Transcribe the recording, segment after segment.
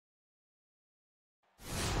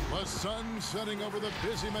The sun setting over the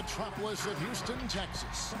busy metropolis of Houston,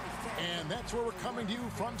 Texas. And that's where we're coming to you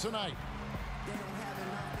from tonight.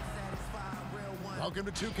 Welcome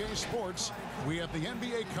to 2K Sports. We have the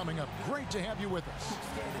NBA coming up. Great to have you with us.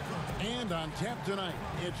 And on tap tonight,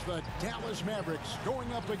 it's the Dallas Mavericks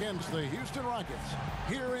going up against the Houston Rockets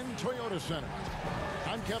here in Toyota Center.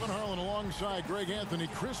 I'm Kevin Harlan alongside Greg Anthony.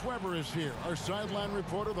 Chris Webber is here. Our sideline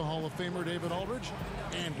reporter, the Hall of Famer David Aldridge.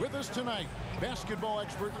 And with us tonight, basketball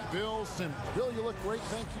expert Bill Simmons. Bill, you look great.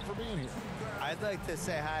 Thank you for being here. I'd like to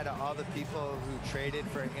say hi to all the people who traded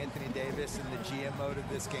for Anthony Davis in the GM mode of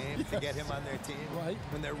this game to get him on their team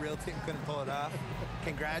when their real team couldn't pull it off.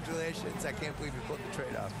 Congratulations. I can't believe you pulled the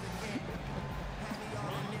trade off.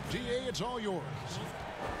 DA, it's all yours.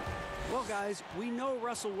 Well, guys, we know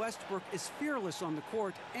Russell Westbrook is fearless on the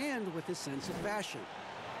court and with his sense of fashion.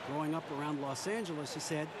 Growing up around Los Angeles, he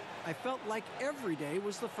said, I felt like every day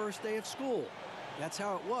was the first day of school. That's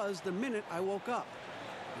how it was the minute I woke up.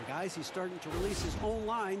 And guys, he's starting to release his own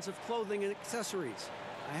lines of clothing and accessories.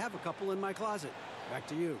 I have a couple in my closet. Back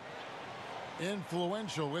to you.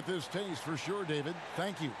 Influential with his taste for sure, David.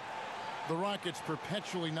 Thank you. The Rockets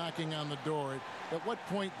perpetually knocking on the door. At what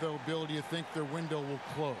point, though, Bill, do you think their window will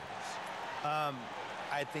close?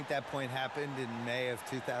 I think that point happened in May of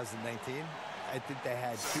 2019. I think they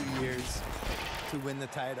had 2 years to win the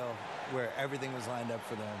title where everything was lined up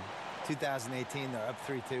for them. 2018, they're up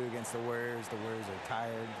 3-2 against the Warriors. The Warriors are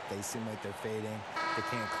tired. They seem like they're fading. They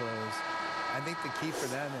can't close. I think the key for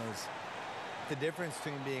them is the difference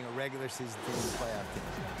between being a regular season team and a playoff team.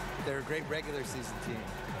 They're a great regular season team,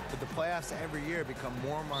 but the playoffs every year become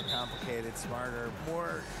more and more complicated, smarter,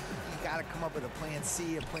 more. You got to come up with a plan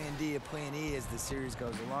C, a plan D, a plan E as the series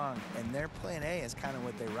goes along, and their plan A is kind of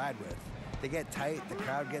what they ride with. They get tight, the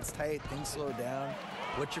crowd gets tight, things slow down.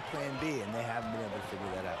 What's your plan B? And they haven't been able to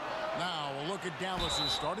figure that out. Now we'll look at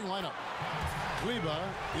Dallas's starting lineup. Kleba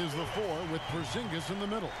is the 4 with Prozingis in the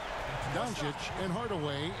middle. Doncic and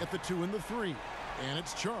Hardaway at the 2 and the 3. And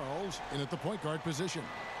it's Charles in at the point guard position.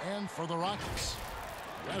 And for the Rockets,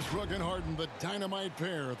 Westbrook and Harden, the dynamite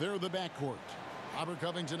pair. They're the backcourt. Robert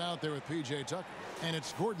Covington out there with P.J. Tucker. And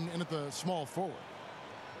it's Gordon in at the small forward.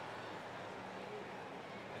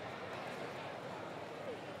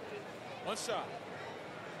 One shot.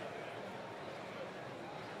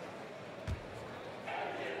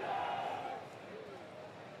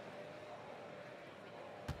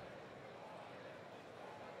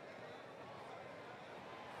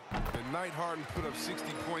 The night Harden put up 60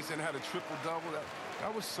 points and had a triple-double,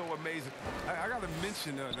 that was so amazing. I got to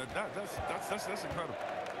mention that's incredible.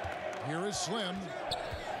 Here is Slim.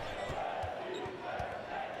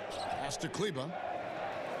 Pass to Kleba.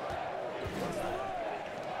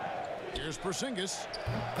 Here's Prozingis.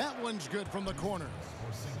 That one's good from the corner.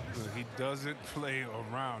 He doesn't play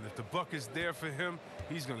around. If the buck is there for him,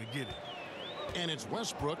 he's going to get it. And it's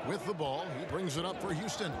Westbrook with the ball. He brings it up for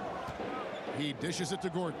Houston. He dishes it to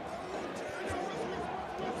Gordon.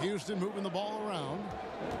 Houston moving the ball around.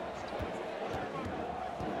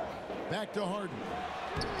 Back to Harden.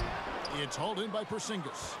 It's hauled in by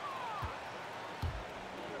Prozingis.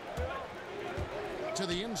 To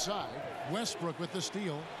the inside. Westbrook with the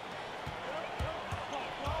steal.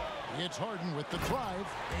 It's Harden with the drive,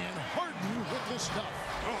 and Harden with the stuff.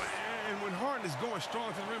 Oh, and when Harden is going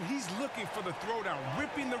strong to the rim, he's looking for the throwdown,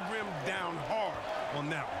 ripping the rim down hard on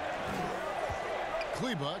that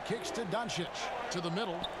one. Kleba kicks to Doncic. To the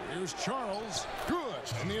middle. Here's Charles. Good.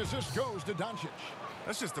 And the assist goes to Doncic.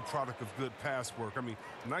 That's just the product of good pass work. I mean,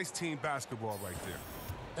 nice team basketball right there.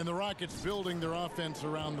 And the Rockets building their offense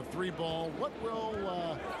around the 3-ball. What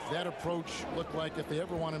will that approach look like if they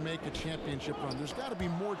ever want to make a championship run? There's got to be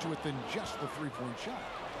more to it than just the 3-point shot.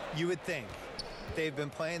 You would think. They've been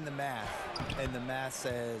playing the math, and the math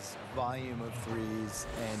says volume of threes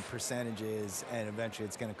and percentages, and eventually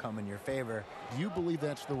it's going to come in your favor. Do you believe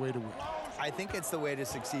that's the way to win? I think it's the way to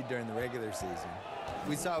succeed during the regular season.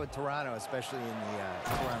 We saw it with Toronto, especially in the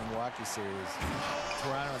Toronto-Milwaukee series.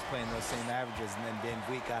 Toronto was playing those same averages, and then Van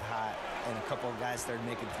Vliet got hot, and a couple of guys started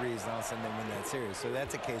making threes, and all of a sudden they win that series. So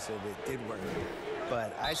that's a case of it did work.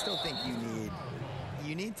 But I still think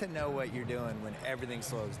you need to know what you're doing when everything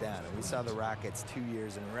slows down. And we saw the Rockets 2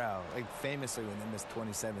 years in a row, like famously when they missed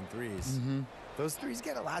 27 threes. Those threes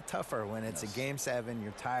get a lot tougher when it's a game 7,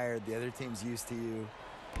 you're tired, the other team's used to you,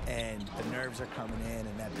 and the nerves are coming in,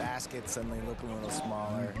 and that basket suddenly looking a little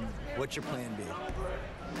smaller. What's your plan B?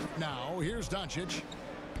 Now, here's Doncic.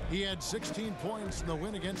 He had 16 points in the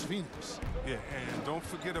win against Phoenix. Yeah, and don't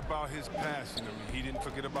forget about his passing. I mean, he didn't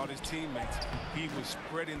forget about his teammates. He was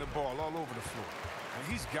spreading the ball all over the floor.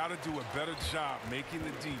 And he's got to do a better job making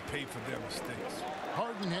the D pay for their mistakes.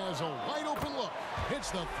 Harden has a wide open look.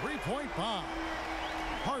 Hits the three-point bomb.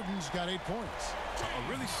 Harden's got 8 points.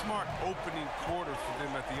 A really smart opening quarter for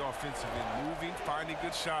them at the offensive end. Moving, finding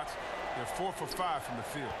good shots. They're 4 for 5 from the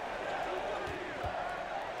field.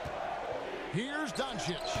 Here's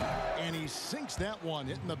Doncic, and he sinks that one,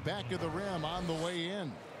 hitting the back of the rim on the way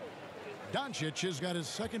in. Doncic has got his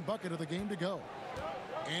second bucket of the game to go.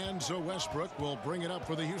 And so Westbrook will bring it up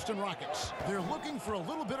for the Houston Rockets. They're looking for a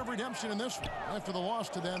little bit of redemption in this one after the loss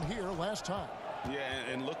to them here last time. Yeah,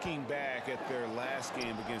 and looking back at their last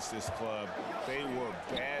game against this club, they were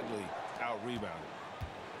badly out-rebounded.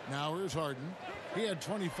 Now here's Harden. He had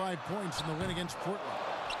 25 points in the win against Portland.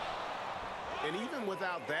 And even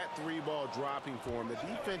without that 3-ball dropping for him, the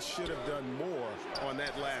defense should have done more on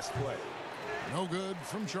that last play. No good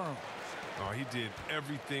from Charles. Oh, he did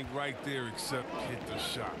everything right there except hit the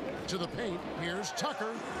shot. To the paint, here's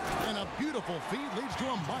Tucker. And a beautiful feed leads to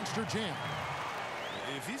a monster jam.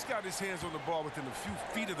 If he's got his hands on the ball within a few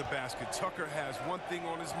feet of the basket, Tucker has one thing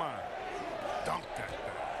on his mind. Dunk that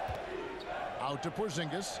thing. Out to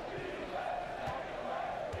Prozingis.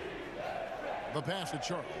 The pass to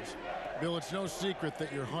Charles. Bill, it's no secret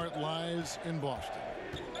that your heart lies in Boston.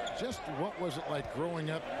 Just what was it like growing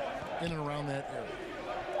up in and around that area?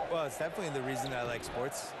 Well, it's definitely the reason I like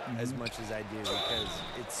sports as much as I do, because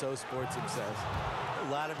it's so sports obsessed.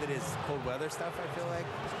 A lot of it is cold weather stuff, I feel like,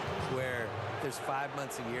 where there's 5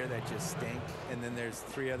 months a year that just stink, and then there's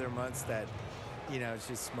 3 other months that, you know, it's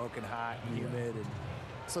just smoking hot and humid. And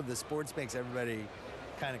so the sports makes everybody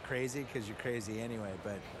kind of crazy because you're crazy anyway.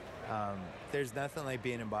 But there's nothing like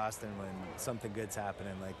being in Boston when something good's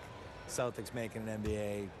happening, like Celtics making an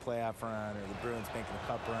NBA playoff run, or the Bruins making a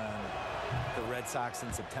cup run, or the Red Sox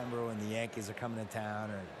in September when the Yankees are coming to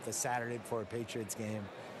town, or the Saturday before a Patriots game.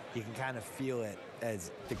 You can kind of feel it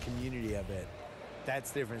as the community of it.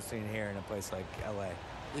 That's the difference between here and a place like LA.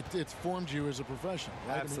 It's formed you as a professional,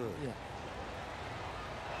 right? Absolutely. I mean,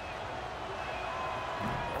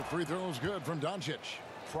 yeah. All free throws good from Doncic.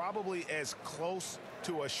 Probably as close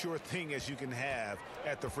to a sure thing as you can have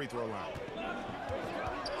at the free throw line.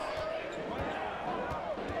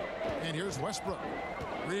 And here's Westbrook.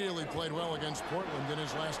 Really played well against Portland in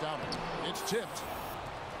his last outing. It's tipped.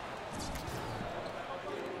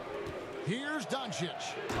 Here's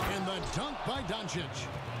Doncic. And the dunk by Doncic.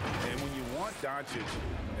 And when you want Doncic,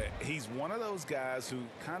 he's one of those guys who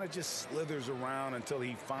kind of just slithers around until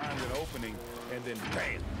he finds an opening, and then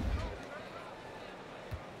bam.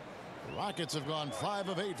 The Rockets have gone 5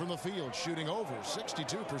 of 8 from the field, shooting over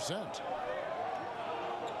 62%.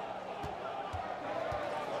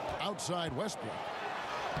 Outside Westbrook.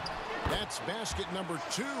 That's basket number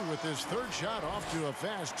 2 with his third shot off to a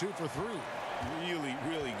fast 2 for 3. Really,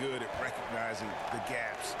 really good at recognizing the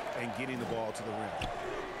gaps and getting the ball to the rim.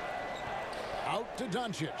 Out to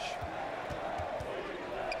Doncic.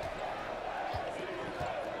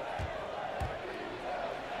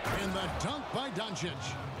 And the dunk by Doncic.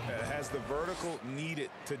 Has the vertical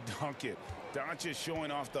needed to dunk it. Doncic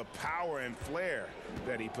showing off the power and flair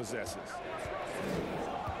that he possesses.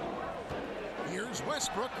 Here's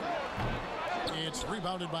Westbrook. It's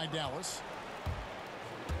rebounded by Dallas.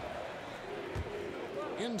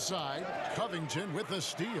 Inside, Covington with the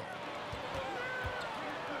steal.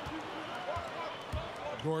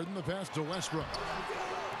 Gordon the pass to Westbrook.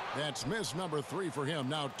 That's miss number 3 for him.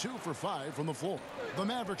 Now 2 for 5 from the floor. The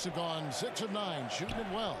Mavericks have gone 6 of 9, shooting it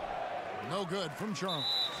well. No good from Charles.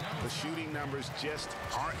 The shooting numbers just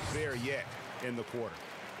aren't there yet in the quarter.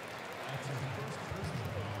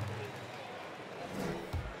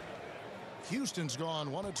 Houston's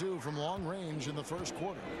gone 1 of 2 from long range in the first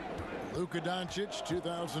quarter. Luka Doncic,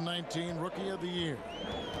 2019 Rookie of the Year.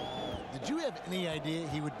 Did you have any idea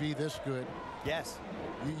he would be this good? Yes.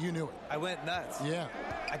 You knew it. I went nuts. Yeah.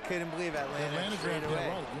 I couldn't believe Atlanta straight grabbed away. that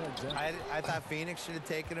right. Yeah, exactly. I thought Phoenix should have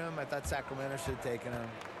taken him. I thought Sacramento should have taken him.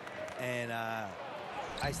 And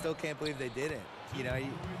I still can't believe they didn't. You know,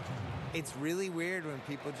 it's really weird when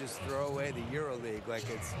people just throw away the EuroLeague like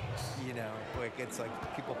it's, you know, like it's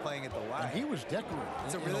like people playing at the line. And he was decorated.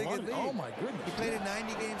 It's a really good league. Oh, my goodness. He played a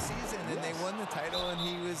 90-game season, and they won the title, and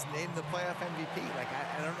he was named the playoff MVP. Like,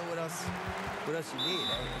 I don't know what else you need.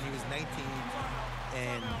 And he was 19,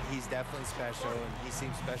 and he's definitely special, and he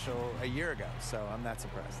seemed special a year ago, so I'm not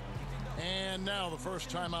surprised. And now the first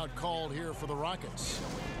timeout called here for the Rockets.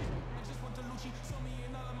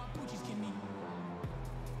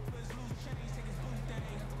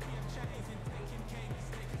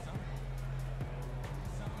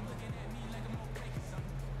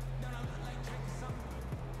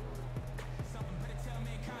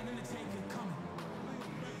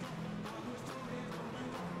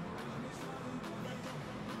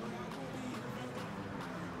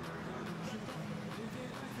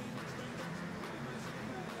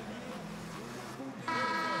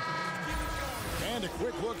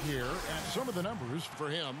 quick look here at some of the numbers for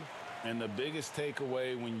him. And the biggest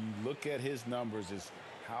takeaway when you look at his numbers is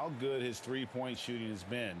how good his three-point shooting has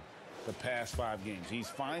been the past 5 games. He's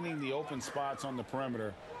finding the open spots on the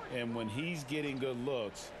perimeter, and when he's getting good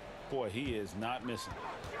looks, boy, he is not missing.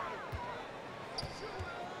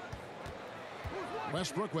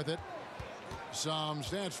 Westbrook with it. Some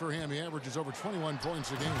stats for him. He averages over 21 points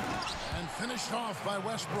a game. And finished off by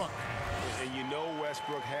Westbrook. And you know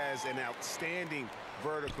Westbrook has an outstanding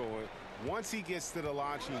vertical. Once he gets to the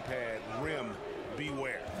launching pad, rim,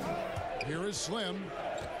 beware. Here is Slim.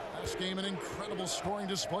 Last game, an incredible scoring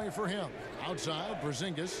display for him. Outside,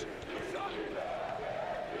 Prozingis.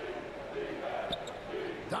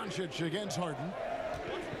 Doncic against Harden.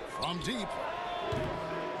 From deep.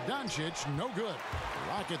 Doncic, no good.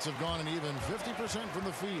 The Rockets have gone an even 50% from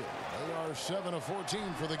the field. They are 7 of 14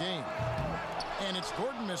 for the game. And it's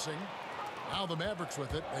Gordon missing. Now the Mavericks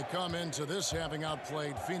with it. They come into this having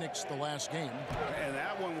outplayed Phoenix the last game. And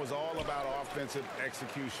that one was all about offensive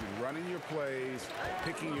execution, running your plays,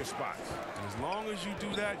 picking your spots. And as long as you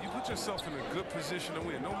do that, you put yourself in a good position to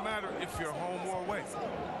win, no matter if you're home or away.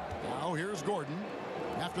 Now here's Gordon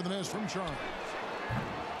after the miss from Charles.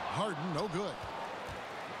 Harden, no good.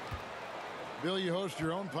 Bill, you host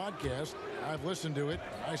your own podcast. I've listened to it.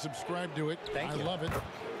 I subscribe to it. Thank you. I love it.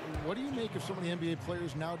 What do you make of so many NBA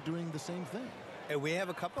players now doing the same thing? And we have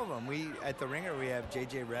a couple of them. At the Ringer, we have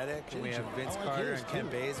J.J. Redick, and we have Vince Carter and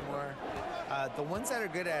Kent Bazemore. The ones that are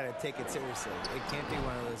good at it take it seriously. It can't be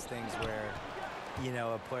one of those things where, you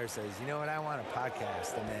know, a player says, you know what, I want a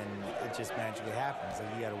podcast, and then it just magically happens.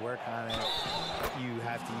 Like, you got to work on it. You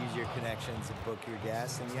have to use your connections and book your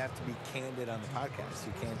guests, and you have to be candid on the podcast.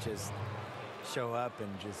 You can't just show up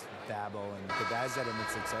and just babble. And the guys that have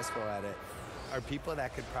been successful at it are people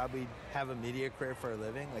that could probably have a media career for a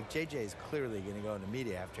living. Like JJ is clearly going to go into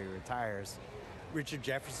media after he retires. Richard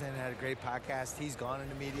Jefferson had a great podcast. He's gone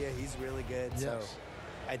into media. He's really good. Yes. So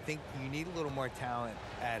I think you need a little more talent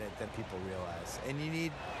at it than people realize. And you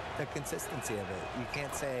need the consistency of it. You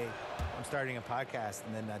can't say, I'm starting a podcast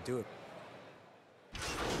and then not do it.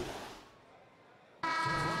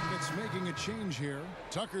 It's making a change here.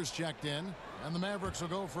 Tucker's checked in, and the Mavericks will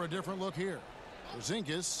go for a different look here.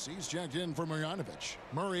 Prozingis, he's checked in for Marjanovic.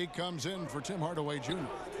 Murray comes in for Tim Hardaway Jr.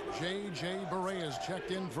 J.J. Barea is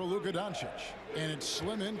checked in for Luka Doncic. And it's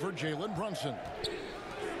Slim in for Jalen Brunson.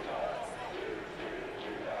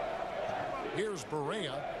 Here's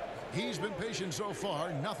Barea. He's been patient so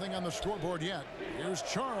far. Nothing on the scoreboard yet. Here's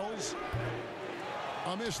Charles.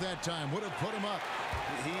 A miss that time. Would have put him up.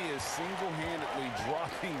 He is single-handedly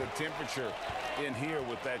dropping the temperature in here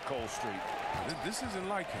with that cold streak. This isn't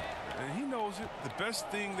like him, and he knows it. The best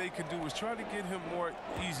thing they can do is try to get him more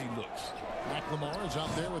easy looks. McLemore is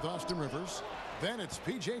out there with Austin Rivers. Then it's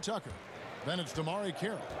P.J. Tucker. Then it's Damari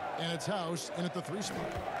Carroll. And it's House in at the 3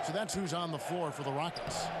 spot. So that's who's on the floor for the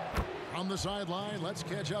Rockets. On the sideline, let's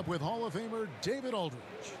catch up with Hall of Famer David Aldridge.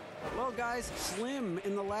 Well, guys, Slim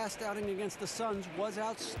in the last outing against the Suns was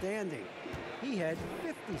outstanding. He had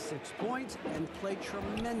 56 points and played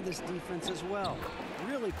tremendous defense as well,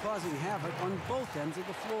 really causing havoc on both ends of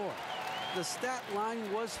the floor. The stat line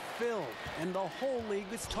was filled, and the whole league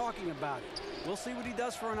is talking about it. We'll see what he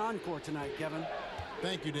does for an encore tonight, Kevin.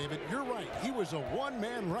 Thank you, David. You're right. He was a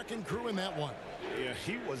one-man wrecking crew in that one. Yeah,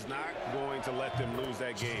 he was not going to let them lose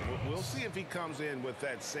that game. We'll see if he comes in with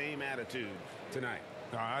that same attitude tonight.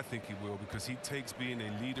 No, I think he will, because he takes being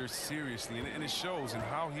a leader seriously, and it shows in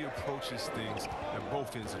how he approaches things at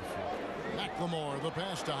both ends of the floor. McLemore, the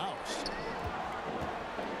pass to House.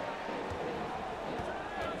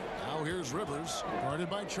 Now here's Rivers, guarded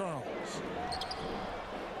by Charles.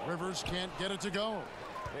 Rivers can't get it to go.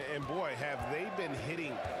 And boy, have they been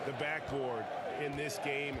hitting the backboard in this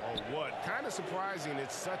game or what? Kind of surprising.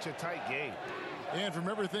 It's such a tight game. And from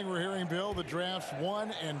everything we're hearing, Bill, the draft's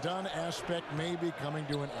one and done aspect may be coming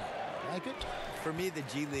to an end. Like it? For me, the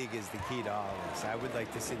G League is the key to all of this. I would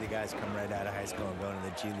like to see the guys come right out of high school and go into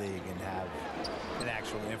the G League and have an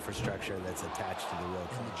actual infrastructure that's attached to the real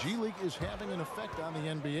thing. The G League is having an effect on the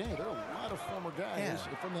NBA. There are a lot of former guys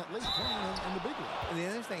from that late playing in the big league. And the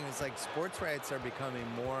other thing is, like, sports rights are becoming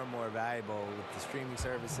more and more valuable with the streaming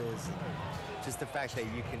services. Just the fact that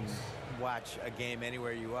you can watch a game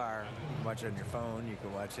anywhere you are. You can watch it on your phone. You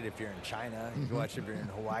can watch it if you're in China. You can watch it if you're in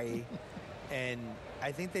Hawaii. And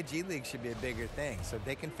I think the G League should be a bigger thing. So if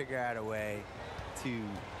they can figure out a way to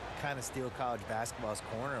kind of steal college basketball's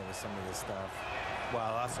corner with some of this stuff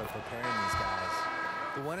while also preparing these guys.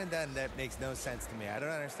 The one and done, that makes no sense to me. I don't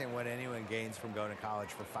understand what anyone gains from going to college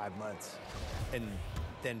for 5 months and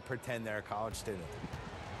then pretend they're a college student.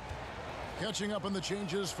 Catching up on the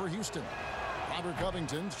changes for Houston. Robert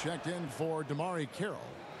Covington's checked in for Damari Carroll.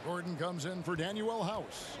 Gordon comes in for Daniel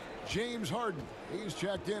House. James Harden, he's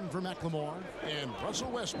checked in for McLemore. And Russell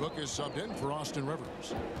Westbrook is subbed in for Austin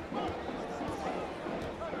Rivers.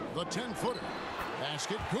 The 10-footer.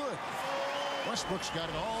 Basket good. Westbrook's got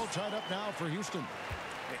it all tied up now for Houston.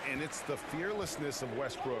 And it's the fearlessness of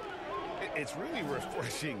Westbrook. It's really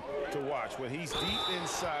refreshing to watch. When he's deep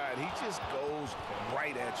inside, he just goes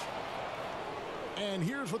right at you. And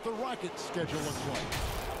here's what the Rockets' schedule looks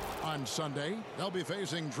like. On Sunday, they'll be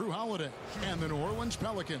facing Drew Holiday and the New Orleans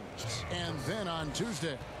Pelicans. And then on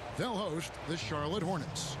Tuesday, they'll host the Charlotte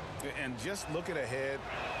Hornets. And just looking ahead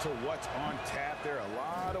to what's on tap, there are a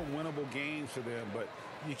lot of winnable games for them, but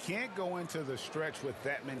you can't go into the stretch with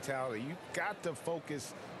that mentality. You've got to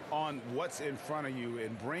focus on what's in front of you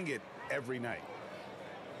and bring it every night.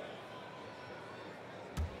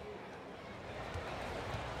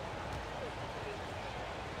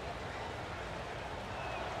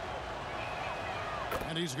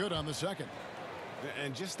 And he's good on the second.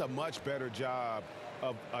 And just a much better job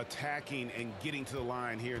of attacking and getting to the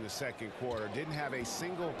line here in the second quarter. Didn't have a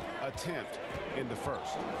single attempt in the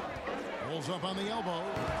first. Rolls up on the elbow.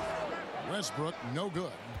 Westbrook, no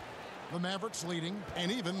good. The Mavericks leading,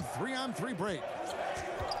 and even 3-on-3 break.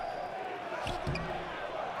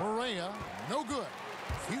 Correa, no good.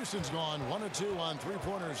 Houston's gone 1 of 2 on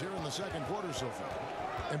three-pointers here in the second quarter so far.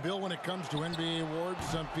 And Bill, when it comes to NBA awards,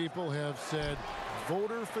 some people have said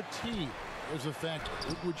voter fatigue is a factor.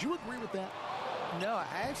 Would you agree with that? No, I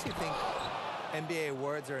actually think NBA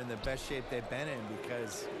awards are in the best shape they've been in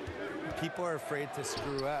because people are afraid to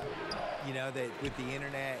screw up. You know, that with the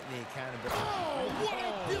internet and the accountability. Oh, what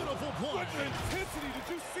a beautiful play. What intensity.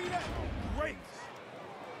 Did you see that? Great.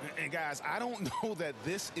 And guys, I don't know that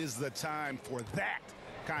this is the time for that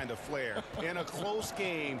kind of flair. In a close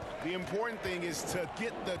game, the important thing is to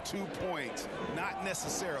get the 2 points, not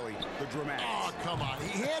necessarily the dramatics. Oh, come on.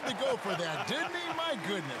 He had to go for that, didn't he? My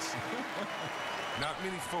goodness. Not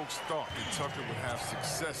many folks thought that Tucker would have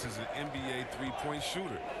success as an NBA three-point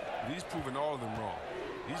shooter. But he's proven all of them wrong.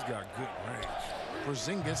 He's got good range.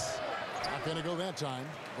 Prozingis not going to go that time.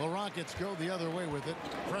 The Rockets go the other way with it.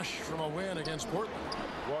 Fresh from a win against Portland.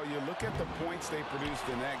 Well, you look at the points they produced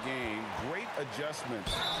in that game. Great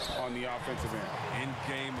adjustments on the offensive end.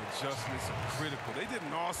 In-game adjustments are critical. They did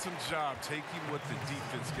an awesome job taking what the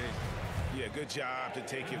defense gave them. Yeah, good job to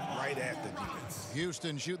take it right at the defense.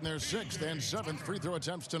 Houston shooting their 6th and 7th free throw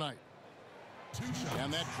attempts tonight.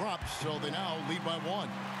 And that drops, so they now lead by 1.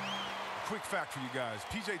 Quick fact for you guys.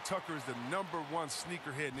 P.J. Tucker is the #1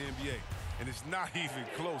 sneakerhead in the NBA. And it's not even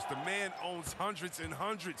close. The man owns hundreds and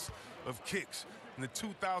hundreds of kicks. In the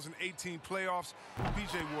 2018 playoffs,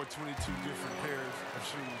 P.J. wore 22 different pairs of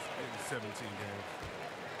shoes in 17 games.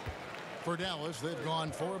 For Dallas, they've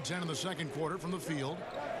gone 4 of 10 in the second quarter from the field.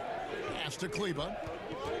 Pass to Kleba.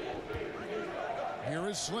 Here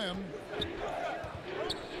is Slim.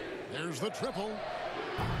 There's the triple.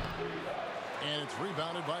 And it's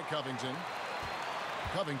rebounded by Covington.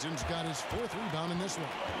 Covington's got his 4th rebound in this one.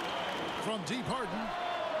 From deep, Harden.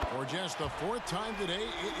 For just the 4th time today,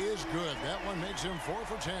 it is good. That one makes him 4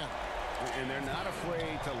 for 10. And they're not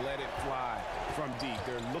afraid to let it fly from deep.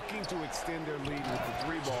 They're looking to extend their lead with the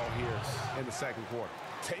 3-ball here in the second quarter.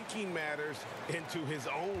 Taking matters into his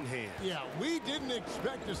own hands. Yeah, we didn't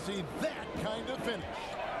expect to see that kind of finish.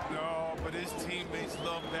 No, but his teammates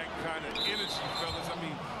love that kind of energy, fellas. I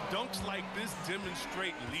mean, dunks like this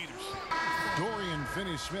demonstrate leadership. Dorian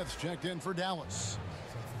Finney-Smith's checked in for Dallas.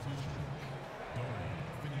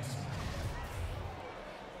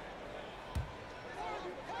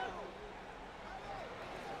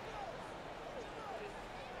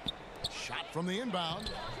 Shot from the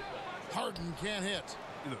inbound. Harden can't hit.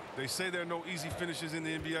 Look, they say there are no easy finishes in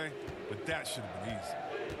the NBA, but that should have been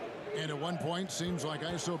easy. And at one point, seems like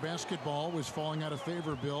ISO basketball was falling out of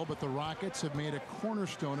favor, Bill, but the Rockets have made a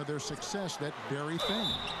cornerstone of their success, that very thing.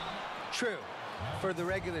 True. For the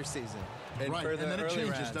regular season. And right, for the and then it early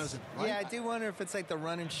changes, rounds. doesn't it? Right? Yeah, I do wonder if it's like the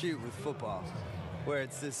run and shoot with football, where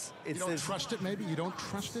it's this. You don't trust it, maybe? You don't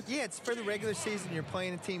trust it? Yeah, it's for the regular season. You're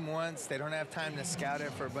playing a team once. They don't have time to scout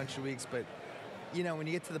it for a bunch of weeks, but you know, when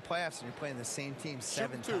you get to the playoffs and you're playing the same team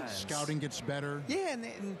 7 times. Scouting gets better. Yeah,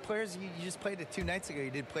 and players, you just played it 2 nights ago.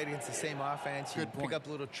 You did play it against the same offense. You pick up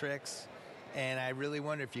little tricks. And I really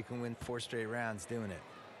wonder if you can win 4 straight rounds doing it.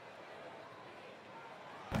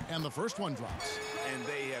 And the first one drops. And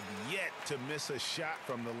they have yet to miss a shot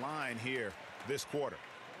from the line here this quarter.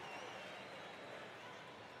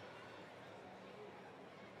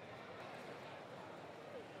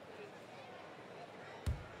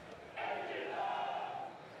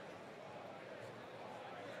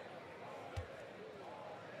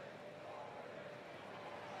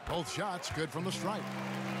 Both shots good from the stripe.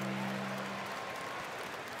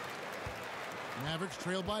 Mavericks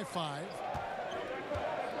trail by 5.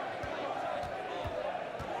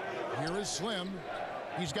 Here is Slim.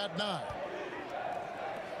 He's got 9.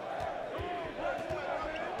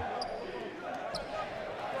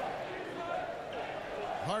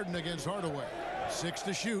 Harden against Hardaway. 6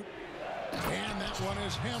 to shoot. And that one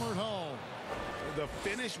is hammered home. The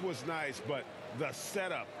finish was nice, but the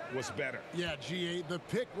setup was better. Yeah, GA, the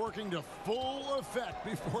pick working to full effect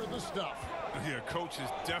before the stuff. Yeah, coach is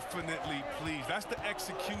definitely pleased. That's the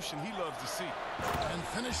execution he loves to see. And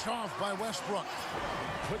finished off by Westbrook.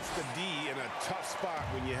 Puts the D in a tough spot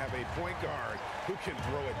when you have a point guard who can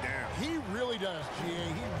throw it down. He really does, GA.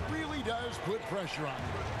 He really does put pressure on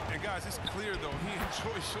him. And guys, it's clear, though, he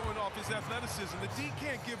enjoys showing off his athleticism. The D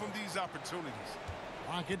can't give him these opportunities.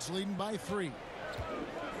 Rockets leading by 3.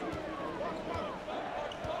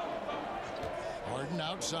 Harden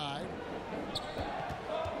outside.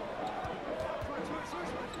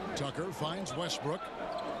 Tucker finds Westbrook.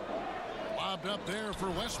 Lobbed up there for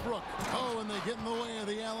Westbrook. Oh, and they get in the way of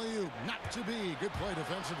the alley-oop. Not to be. Good play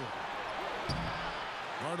defensively.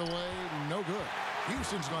 Hardaway, no good.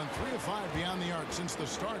 Houston's gone 3 of 5 beyond the arc since the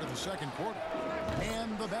start of the second quarter.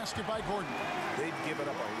 And the basket by Gordon. They've given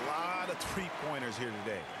up a lot of three-pointers here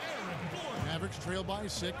today. Mavericks trail by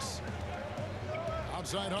 6.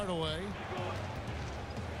 Outside Hardaway.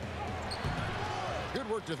 Good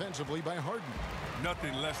work defensively by Harden.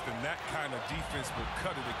 Nothing less than that kind of defense will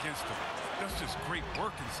cut it against him. That's just great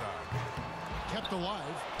work inside. Kept alive.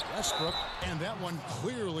 Westbrook. And that one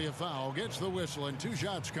clearly a foul. Gets the whistle and 2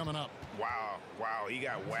 shots coming up. Wow, he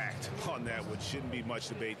got whacked on that, which shouldn't be much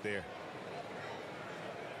debate there.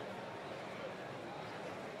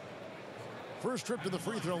 First trip to the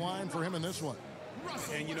free throw line for him in this one.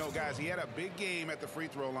 And you know, guys, he had a big game at the free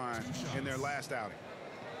throw line in their last outing.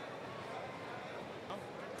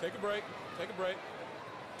 Take a break. Take a break.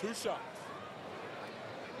 2 shots.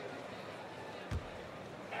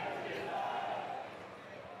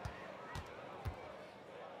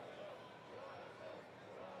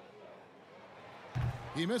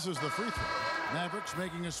 He misses the free throw. Mavericks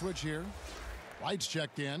making a switch here. Lights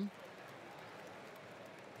checked in.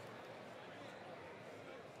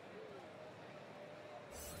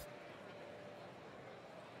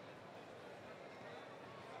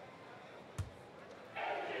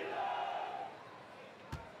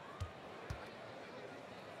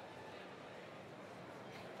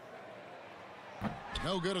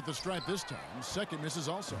 No good at the stripe this time. Second misses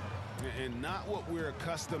also. And not what we're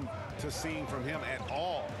accustomed to seeing from him at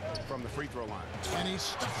all from the free throw line. And he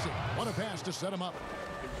stuffs it. What a pass to set him up.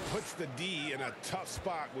 It puts the D in a tough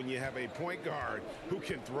spot when you have a point guard who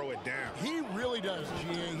can throw it down. He really does,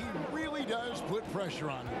 GA. He really does put pressure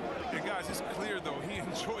on him. And guys, it's clear, though, he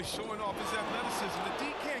enjoys showing off his athleticism. The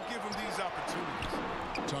D can't give him these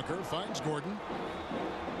opportunities. Tucker finds Gordon.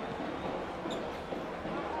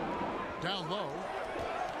 Down low.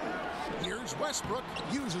 Here's Westbrook.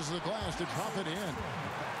 Uses the glass to drop it in.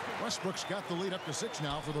 Westbrook's got the lead up to 6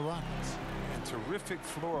 now for the Rockets. And terrific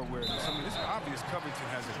floor awareness. I mean, it's obvious Covington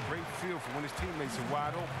has a great feel for when his teammates are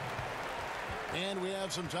wide open. And we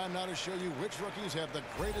have some time now to show you which rookies have the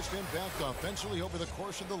greatest impact offensively over the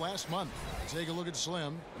course of the last month. Take a look at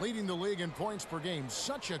Slim, leading the league in points per game.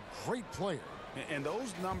 Such a great player. And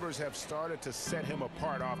those numbers have started to set him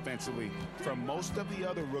apart offensively from most of the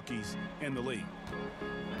other rookies in the league.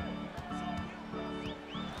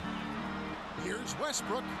 Here's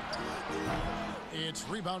Westbrook. It's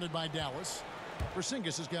rebounded by Dallas.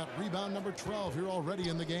 Prozingis has got rebound number 12 here already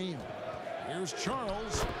in the game. Here's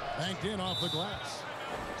Charles, banked in off the glass.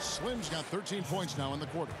 Slim's got 13 points now in the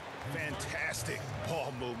quarter. Fantastic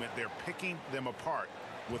ball movement. They're picking them apart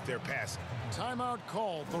with their passing. Timeout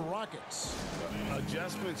called, the Rockets.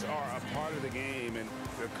 Adjustments are a part of the game, and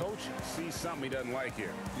the coach sees something he doesn't like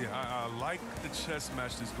here. Yeah, I like the chess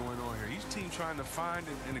match that's going on here. Each team trying to find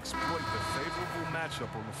and exploit the favorable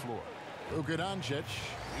matchup on the floor. Luka Doncic,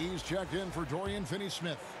 he's checked in for Dorian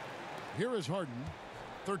Finney-Smith. Here is Harden,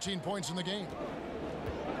 13 points in the game.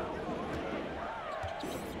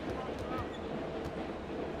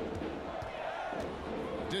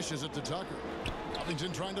 Dishes it to Tucker.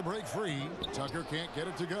 Covington trying to break free. Tucker can't get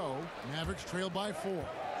it to go. Mavericks trail by 4.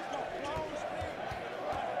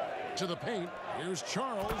 To the paint. Here's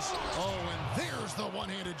Charles. Oh, and there's the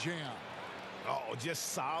one-handed jam. Oh, just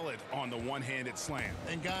solid on the one-handed slam.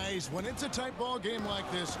 And guys, when it's a tight ball game like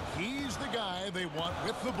this, he's the guy they want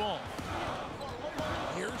with the ball.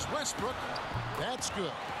 Here's Westbrook. That's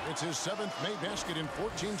good. It's his 7th made basket in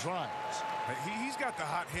 14 tries. He's got the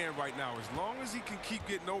hot hand right now. As long as he can keep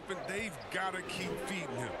getting open, they've got to keep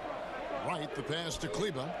feeding him. Right, the pass to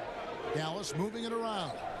Kleba. Dallas moving it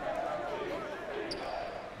around.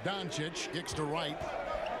 Doncic kicks to right.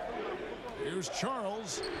 Here's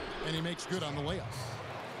Charles, and he makes good on the layup.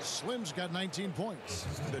 Slim's got 19 points.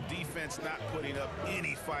 The defense not putting up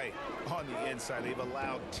any fight on the inside. They've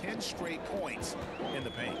allowed 10 straight points in the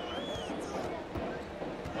paint.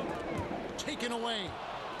 Taken away.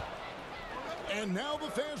 And now the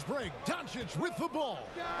fast break. Doncic with the ball.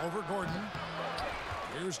 Over Gordon.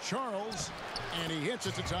 Here's Charles, and he hits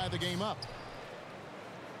it to tie the game up.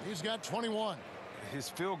 He's got 21. His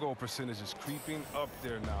field goal percentage is creeping up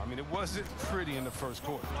there now. I mean, it wasn't pretty in the first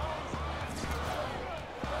quarter.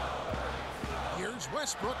 Here's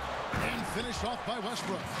Westbrook, and finished off by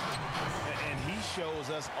Westbrook. And he shows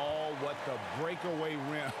us all what the breakaway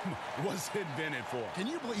rim was invented for. Can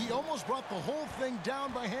you believe he almost brought the whole thing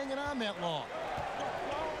down by hanging on that long?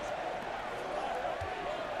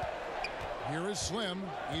 Here is Slim.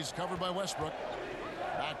 He's covered by Westbrook.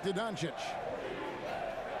 Back to Doncic.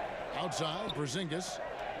 Outside, Prozingis.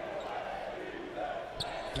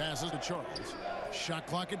 Passes to Charles. Shot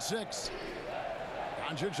clock at 6.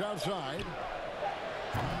 Doncic outside.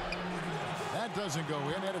 That doesn't go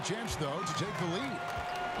in. Had a chance, though, to take the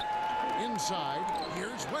lead. Inside,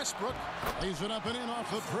 here's Westbrook. Lays it up and in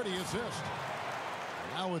off the pretty assist.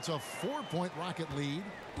 Now it's a 4-point Rocket lead.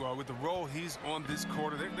 Well, with the role he's on this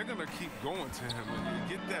quarter, they're going to keep going to him and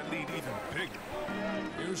get that lead even bigger.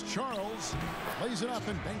 Here's Charles. Lays it up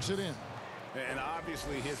and banks it in. And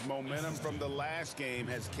obviously his momentum from the last game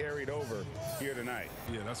has carried over here tonight.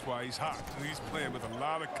 Yeah, that's why he's hot. He's playing with a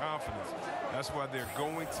lot of confidence. That's why they're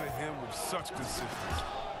going to him with such consistency.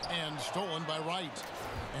 And stolen by Wright.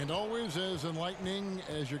 And always as enlightening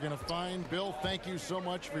as you're going to find. Bill, thank you so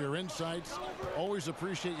much for your insights. Always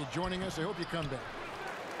appreciate you joining us. I hope you come back.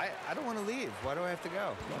 I don't want to leave. Why do I have to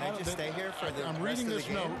go? Can I just stay here for the I'm rest reading of the this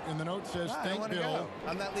game? note, and the note says, No, I don't thank wanna Bill. go.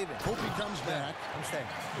 I'm not leaving. Hope he comes back. I'm staying.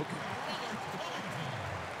 Okay.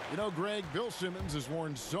 You know, Greg, Bill Simmons has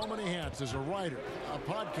worn so many hats as a writer, a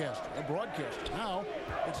podcaster, a broadcaster. Now,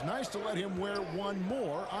 it's nice to let him wear one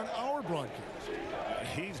more on our broadcast.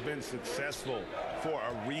 He's been successful for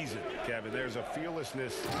a reason, Kevin. There's a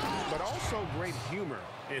fearlessness, but also great humor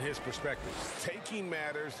in his perspective, taking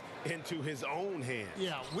matters into his own hands.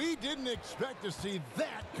 Yeah, we didn't expect to see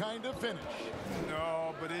that kind of finish.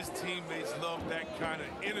 No, but his teammates love that kind of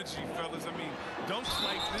energy, fellas. I mean, dunks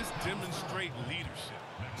like this demonstrate leadership.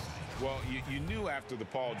 Well, you knew after the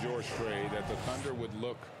Paul George trade that the Thunder would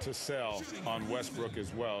look to sell on Westbrook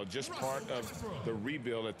as well. Just part of the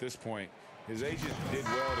rebuild at this point. His agent did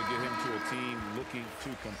well to get him to a team looking to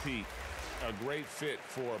compete. A great fit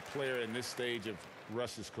for a player in this stage of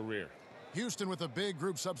Russ's career. Houston with a big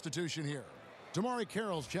group substitution here. Damari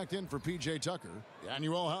Carroll's checked in for P.J. Tucker.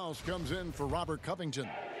 Daniel House comes in for Robert Covington.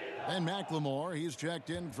 And McLemore, he's checked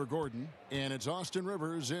in for Gordon. And it's Austin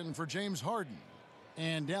Rivers in for James Harden.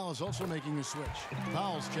 And Dallas also making a switch.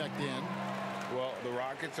 Powell's checked in. Well, the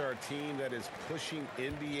Rockets are a team that is pushing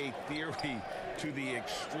NBA theory to the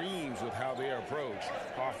extremes with how they approach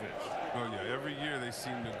offense. Oh, yeah, every year they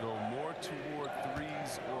seem to go more toward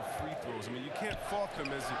threes or free throws. I mean, you can't fault them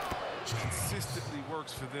as it consistently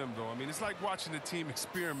works for them, though. I mean, it's like watching a team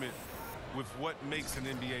experiment with what makes an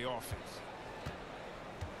NBA offense.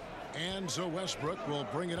 And so Westbrook will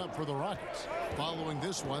bring it up for the Rockets. Following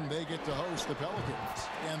this one, they get to host the Pelicans.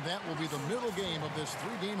 And that will be the middle game of this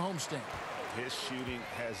 3-game homestand. His shooting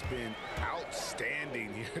has been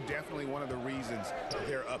outstanding here. Definitely one of the reasons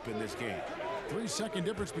they're up in this game. 3-second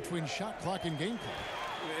difference between shot clock and game clock.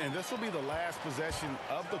 And this will be the last possession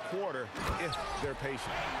of the quarter if they're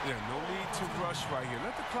patient. Yeah, no need to rush right here.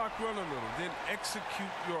 Let the clock run a little, then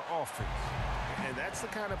execute your offense. And that's the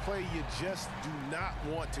kind of play you just do not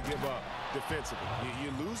want to give up defensively.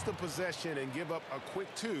 You lose the possession and give up a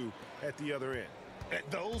quick 2 at the other end.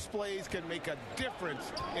 Those plays can make a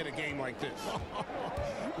difference in a game like this.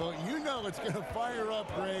 Well, you know it's going to fire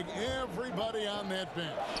up, Greg, everybody on that bench.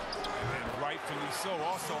 And rightfully so.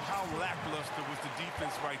 Also, how lackluster was the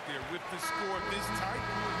defense right there with the score this tight.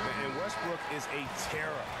 And Westbrook is a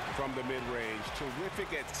terror from the mid-range.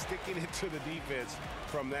 Terrific at sticking it to the defense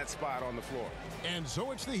from that spot on the floor. And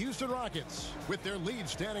so it's the Houston Rockets with their lead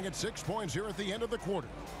standing at 6 points here at the end of the quarter.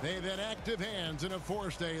 They've had active hands and have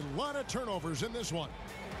forced a lot of turnovers in this one.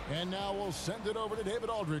 And now we'll send it over to David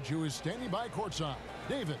Aldridge, who is standing by courtside.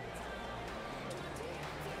 David.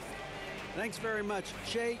 Thanks very much.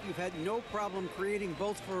 Shea, you've had no problem creating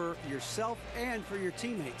both for yourself and for your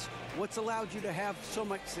teammates. What's allowed you to have so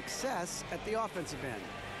much success at the offensive end?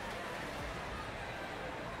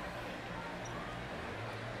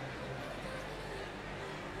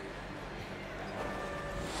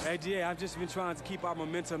 Hey, GA, I've just been trying to keep our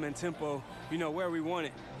momentum and tempo, where we want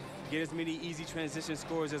it. Get as many easy transition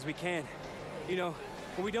scores as we can.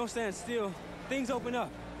 When we don't stand still, things open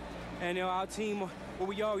up. And, our team, what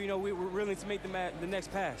we are, we're willing to make the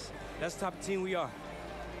next pass. That's the type of team we are.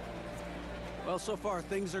 Well, so far,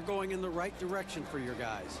 things are going in the right direction for your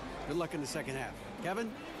guys. Good luck in the second half.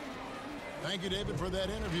 Kevin? Thank you, David, for that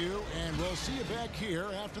interview. And we'll see you back here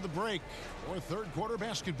after the break for third quarter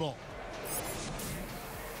basketball.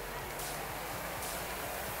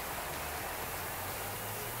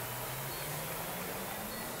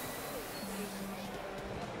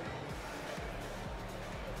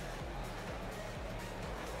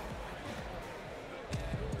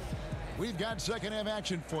 We've got second half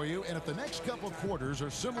action for you, and if the next couple quarters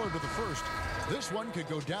are similar to the first, this one could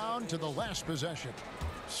go down to the last possession.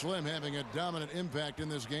 Slim having a dominant impact in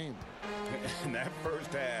this game. In that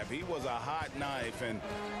first half, he was a hot knife, and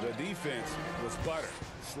the defense was butter.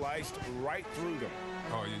 Sliced right through them.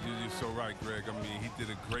 Oh, you're so right, Greg. I mean, he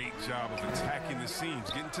did a great job of attacking the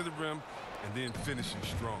seams, getting to the rim, and then finishing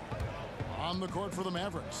strong. On the court for the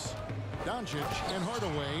Mavericks, Doncic and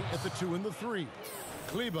Hardaway at the 2 and the 3.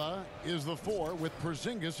 Kleba is the 4 with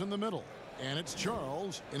Prozingis in the middle. And it's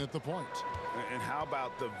Charles in at the point. And how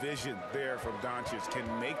about the vision there from Doncic? Can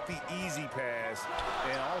make the easy pass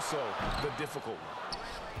and also the difficult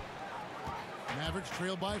one. Mavericks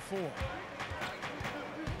trail by 4.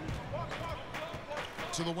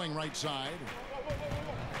 To the wing right side.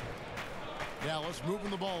 Dallas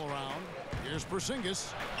moving the ball around. Here's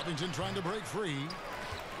Prozingis. Covington trying to break free.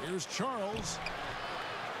 Here's Charles.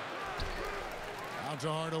 Out to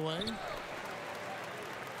Hardaway.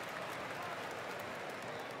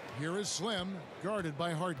 Here is Slim, guarded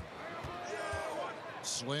by Harden.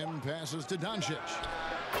 Slim passes to Doncic.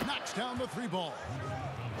 Knocks down the 3 ball.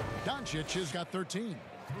 Doncic has got 13.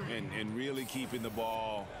 And really keeping the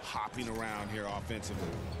ball hopping around here offensively.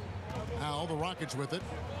 Now the Rockets with it.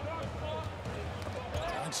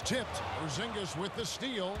 It's tipped. Prozingis with the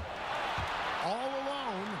steal. All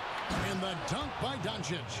alone. And the dunk by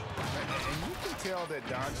Doncic. And you can tell that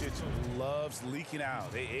Doncic loves leaking out.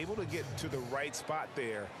 They're able to get to the right spot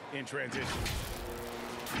there in transition.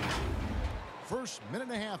 First minute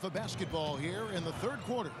and a half of basketball here in the third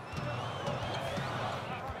quarter.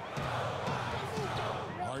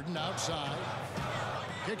 Harden outside.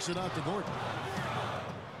 Kicks it out to Gordon.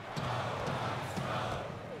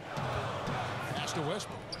 Pass to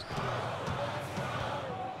Westbrook.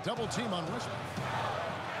 Double team on Westbrook.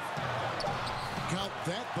 Count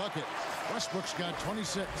that bucket. Westbrook's got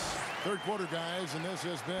 26. Third quarter, guys, and this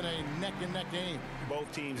has been a neck-and-neck game.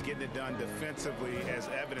 Both teams getting it done defensively, as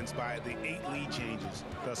evidenced by the 8 lead changes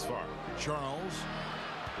thus far. Charles.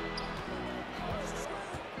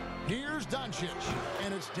 Here's Doncic,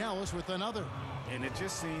 and it's Dallas with another. And it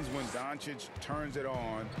just seems when Doncic turns it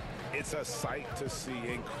on, it's a sight to see.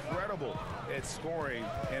 Incredible at scoring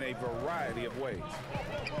in a variety of ways.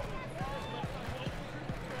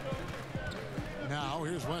 Now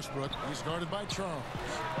here's Westbrook. He's guarded by Charles.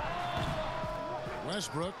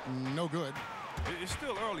 Westbrook, no good. It's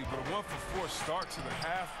still early, but a 1-for-4 start to the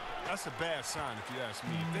half, that's a bad sign if you ask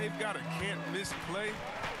me. If they've got a can't-miss play,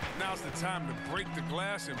 now's the time to break the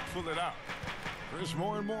glass and pull it out. Chris,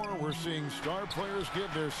 more and more we're seeing star players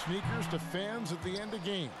give their sneakers to fans at the end of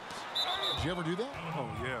games. Did you ever do that? Oh,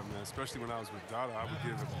 yeah, man. Especially when I was with Dada, I would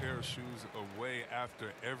give a pair of shoes away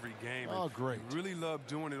after every game. Oh, great. I really love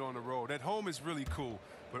doing it on the road. At home is really cool,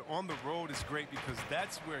 but on the road is great because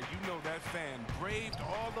that's where you know that fan braved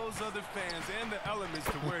all those other fans and the elements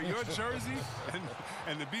to wear your jersey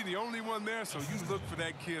and to be the only one there. So you look for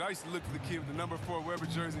that kid. I used to look for the kid with the number 4 Weber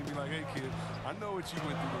jersey and be like, hey, kid, I know what you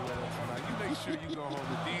went through the weather tonight. You make sure you go home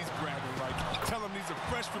with these bragging rights. Tell them these are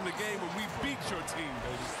fresh from the game when we beat your team,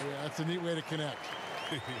 baby. Yeah, that's a neat way to connect.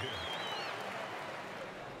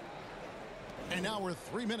 And now we're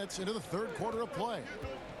 3 minutes into the third quarter of play.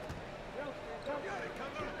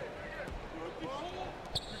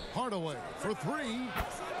 Hardaway for 3.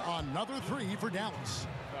 Another 3 for Dallas.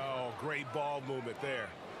 Oh, great ball movement there.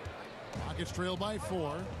 Rockets trail by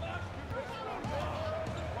 4.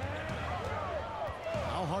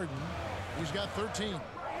 Now Harden. He's got 13.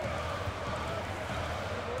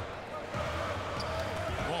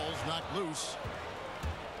 Ball's knocked loose.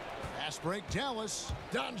 Fast break, Dallas.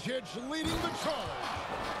 Doncic leading the charge.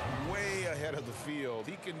 Way ahead of the field.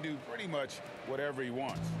 He can do pretty much whatever he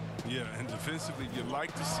wants. Yeah, and defensively, you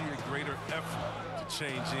like to see a greater effort to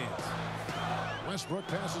change ends. Westbrook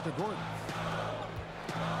passes to Gordon.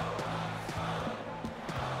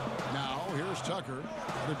 Now, here's Tucker,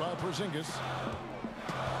 headed by Prozingis.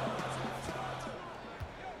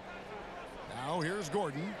 Now, here's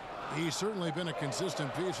Gordon. He's certainly been a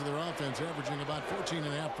consistent piece of their offense, averaging about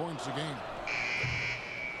 14.5 points a game.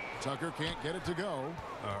 Tucker can't get it to go.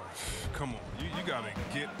 Come on. You got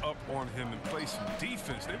to get up on him and play some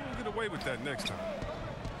defense. They won't get away with that next time.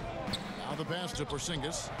 Now the pass to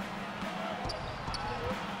Prozingis.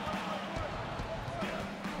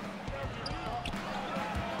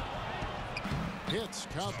 Hits.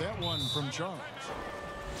 Count that one from Charles.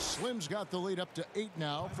 Slim's got the lead up to 8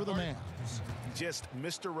 now for the Mavs. Just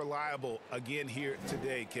Mr. Reliable again here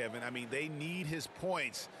today, Kevin. I mean, they need his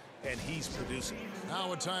points, and he's producing.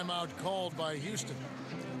 Now a timeout called by Houston.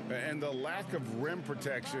 And the lack of rim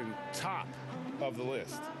protection, top of the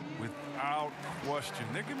list. Without question.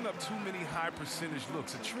 They're giving up too many high percentage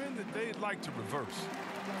looks, a trend that they'd like to reverse.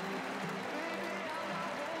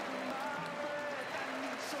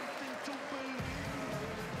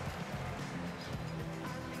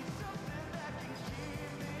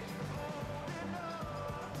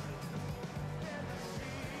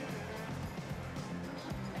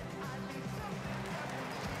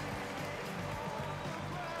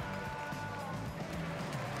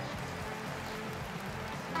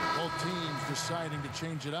 Both teams deciding to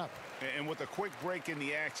change it up. And with a quick break in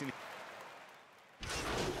the action.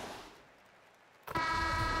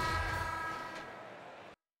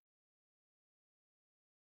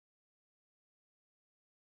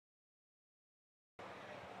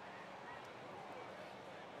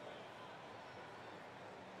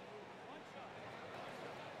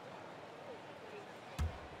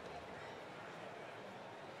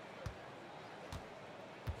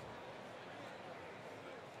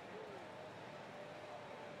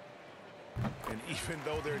 And even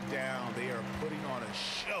though they're down, they are putting on a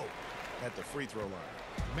show at the free throw line.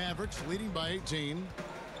 Mavericks leading by 18.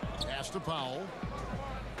 Pass to Powell.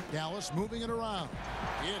 Dallas moving it around.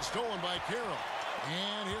 It's stolen by Carroll.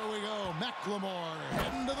 And here we go. McLemore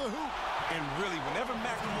heading to the hoop. And really, whenever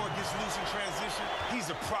McLemore gets loose in transition, he's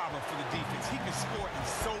a problem for the defense. He can score in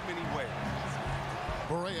so many ways.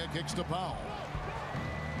 Barea kicks to Powell.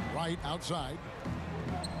 Right outside.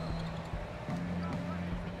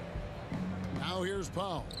 Now here's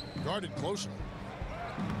Powell. Guarded closely.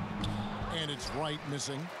 And it's Wright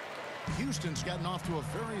missing. Houston's gotten off to a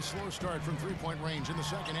very slow start from three-point range in the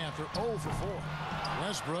second half. They're 0 for 4.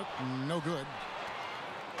 Westbrook, no good.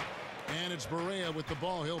 And it's Barea with the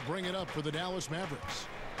ball. He'll bring it up for the Dallas Mavericks.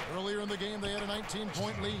 Earlier in the game, they had a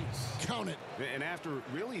 19-point lead. Count it. And after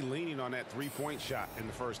really leaning on that three-point shot in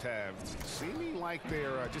the first half, seeming like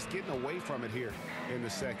they're just getting away from it here in the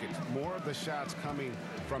second. More of the shots coming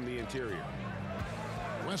from the interior.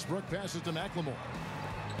 Westbrook passes to McLemore.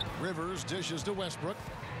 Rivers dishes to Westbrook.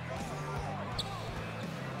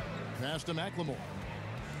 Pass to McLemore.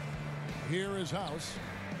 Here is House.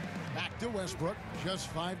 Back to Westbrook. Just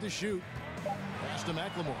 5 to shoot. Pass to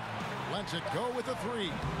McLemore. Lets it go with a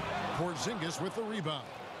 3. Porzingis with the rebound.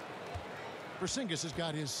 Porzingis has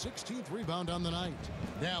got his 16th rebound on the night.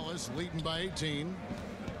 Dallas leading by 18.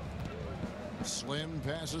 Slim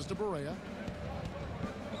passes to Barea.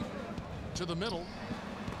 To the middle.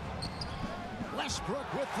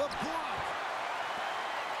 Westbrook with the block.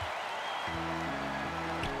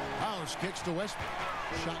 House kicks to Westbrook.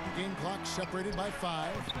 Shot and game clock separated by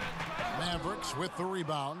 5. Mavericks with the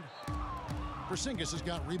rebound. Porzingis has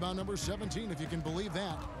got rebound number 17, if you can believe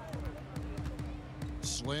that.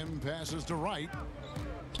 Slim passes to Wright.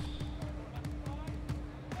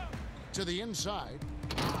 To the inside.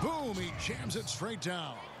 Boom, he jams it straight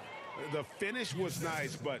down. The finish was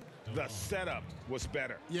nice, but the setup was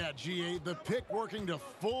better. Yeah, GA, the pick working to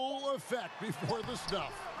full effect before the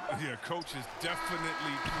stuff. Yeah, coach is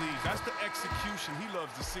definitely pleased. That's the execution he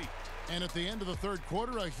loves to see. And at the end of the third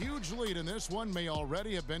quarter, a huge lead in this one may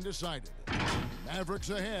already have been decided. Mavericks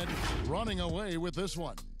ahead, running away with this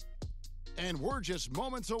one. And we're just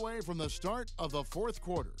moments away from the start of the fourth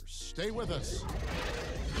quarter. Stay with us.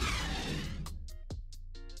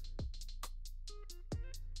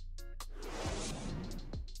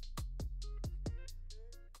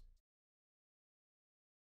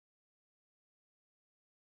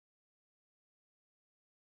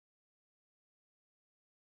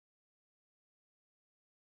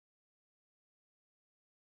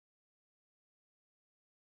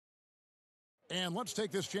 And let's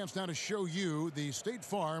take this chance now to show you the State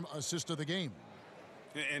Farm assist of the game.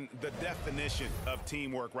 And the definition of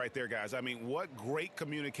teamwork right there, guys. I mean, what great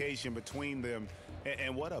communication between them,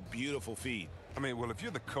 and what a beautiful feed. I mean, well, if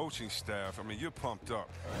you're the coaching staff, I mean, you're pumped up.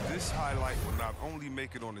 This highlight will not only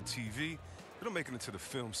make it on the TV, it'll make it into the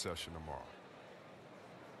film session tomorrow.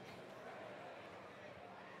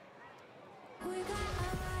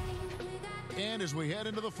 And as we head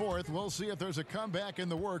into the fourth, we'll see if there's a comeback in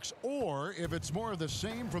the works or if it's more of the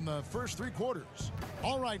same from the first 3 quarters.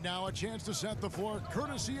 All right, now a chance to set the floor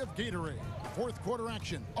courtesy of Gatorade. Fourth quarter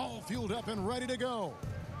action, all fueled up and ready to go.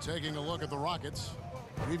 Taking a look at the Rockets,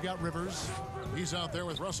 we've got Rivers. He's out there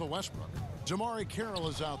with Russell Westbrook. Jamari Carroll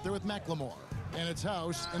is out there with McLemore. And it's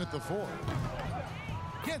House in at the 4.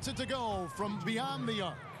 Gets it to go from beyond the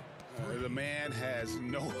arc. The man has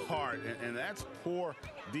no heart, and that's poor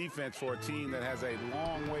defense for a team that has a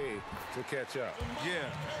long way to catch up. Yeah,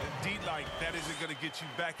 indeed, like that isn't going to get you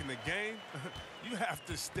back in the game. You have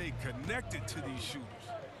to stay connected to these shooters.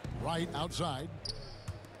 Right outside.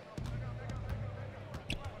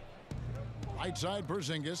 Right side,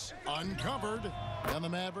 Prozingis uncovered. And the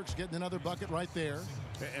Mavericks getting another bucket right there.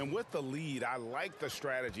 And with the lead, I like the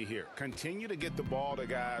strategy here. Continue to get the ball to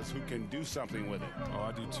guys who can do something with it. Oh,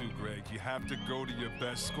 I do too, Greg. You have to go to your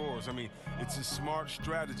best scorers. I mean, it's a smart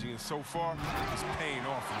strategy, and so far, it's paying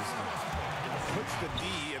off in this game. It puts the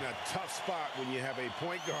D in a tough spot when you have a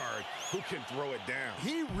point guard who can throw it down.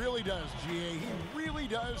 He really does, GA. He really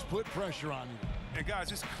does put pressure on you. And,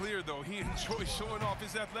 guys, it's clear, though, he enjoys showing off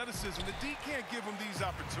his athleticism. The D can't give him these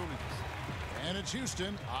opportunities. And it's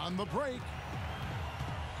Houston on the break.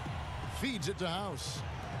 Feeds it to House.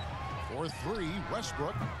 For 3,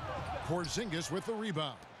 Westbrook. Prozingis with the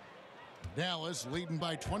rebound. Dallas leading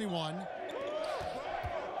by 21.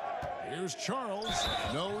 Here's Charles.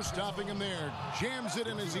 No stopping him there. Jams it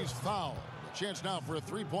in as he's fouled. A chance now for a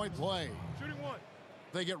 3-point play. Shooting 1.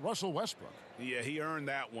 They get Russell Westbrook. Yeah, he earned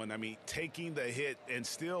that one. I mean, taking the hit and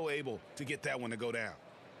still able to get that one to go down.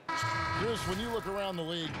 Chris, when you look around the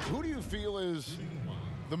league, who do you feel is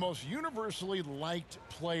the most universally liked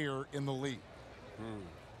player in the league?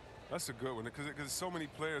 That's a good one because there's so many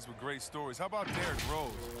players with great stories. How about Derrick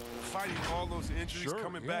Rose? Fighting all those injuries,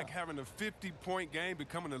 coming back, having a 50-point game,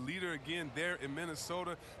 becoming a leader again there in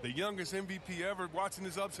Minnesota. The youngest MVP ever, watching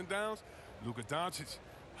his ups and downs. Luka Doncic.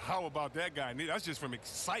 How about that guy? That's just from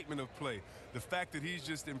excitement of play. The fact that he's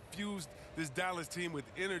just infused this Dallas team with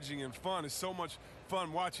energy and fun is so much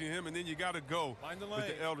fun watching him. And then you got to go with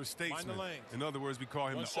the elder statesman. In other words, we call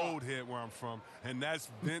him the old head where I'm from, and that's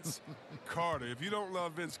Vince Carter. If you don't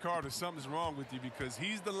love Vince Carter, something's wrong with you because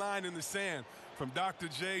he's the line in the sand from Dr.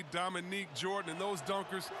 J, Dominique, Jordan, and those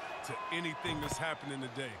dunkers to anything that's happening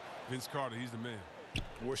today. Vince Carter, he's the man.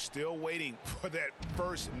 We're still waiting for that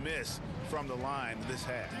first miss from the line this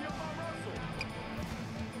half.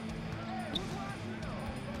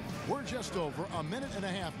 We're just over a minute and a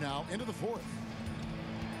half now into the fourth.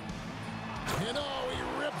 And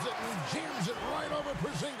he rips it and jams it right over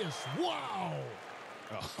Prozingis. Wow!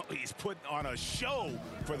 Oh, he's putting on a show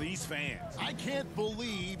for these fans. I can't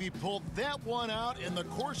believe he pulled that one out in the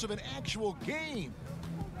course of an actual game.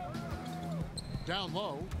 Down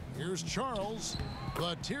low, here's Charles.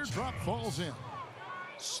 The teardrop falls in.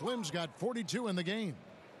 Slim's got 42 in the game.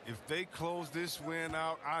 If they close this win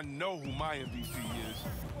out, I know who my MVP is.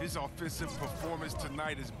 His offensive performance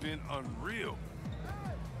tonight has been unreal.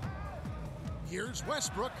 Here's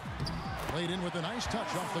Westbrook. Laid in with a nice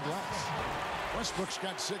touch off the glass. Westbrook's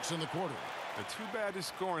got 6 in the quarter. And too bad his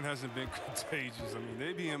scoring hasn't been contagious. I mean,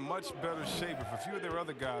 they'd be in much better shape if a few of their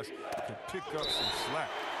other guys could pick up some slack.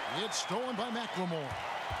 It's stolen by McLemore.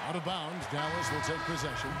 Out of bounds, Dallas will take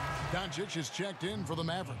possession. Doncic is checked in for the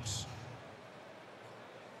Mavericks.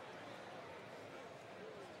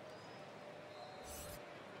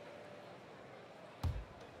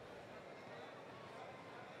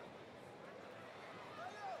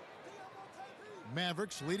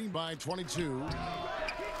 Mavericks leading by 22.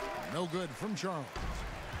 No good from Charles.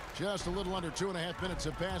 Just a little under 2.5 minutes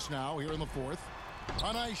have passed now here in the fourth.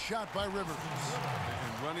 A nice shot by Rivers.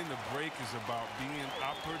 And running the break is about being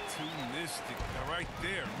opportunistic. Now right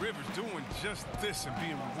there, Rivers doing just this and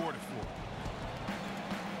being rewarded for it.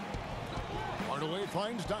 Hardaway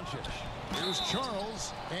finds Doncic. Here's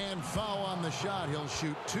Charles. And foul on the shot. He'll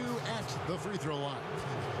shoot 2 at the free throw line.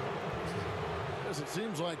 It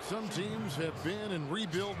seems like some teams have been in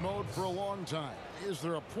rebuild mode for a long time. Is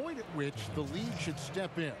there a point at which the league should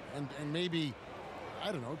step in and maybe,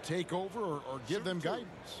 I don't know, take over or give them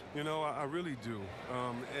guidance? You know, I really do.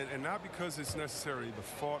 And not because it's necessarily the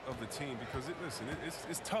fault of the team, because, listen,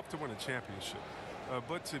 it's tough to win a championship.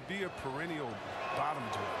 but to be a perennial bottom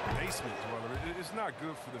dweller, basement dweller, it's not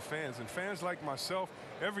good for the fans. And fans like myself,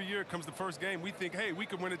 every year comes the first game, we think, hey, we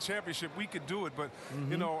could win a championship, we could do it. But,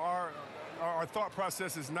 you know, our thought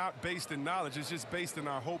process is not based in knowledge. It's just based in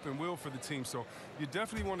our hope and will for the team. So you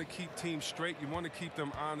definitely want to keep teams straight. You want to keep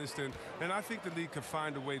them honest. And I think the league could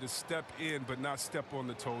find a way to step in but not step on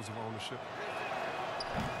the toes of ownership.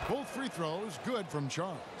 Both free throws good from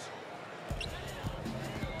Charles.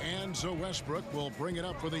 And so Westbrook will bring it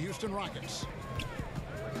up for the Houston Rockets.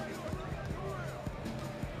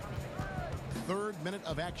 Third minute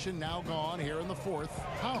of action now gone here in the fourth.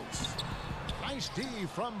 House. Nice D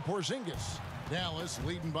from Prozingis. Dallas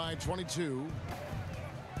leading by 22.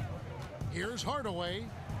 Here's Hardaway.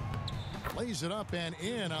 Lays it up and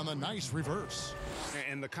in on the nice reverse.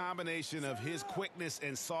 And the combination of his quickness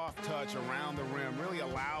and soft touch around the rim really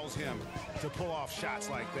allows him to pull off shots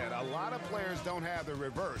like that. A lot of players don't have the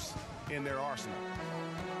reverse in their arsenal.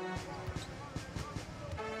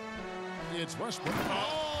 It's Westbrook.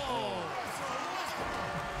 Oh,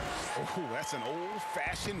 that's an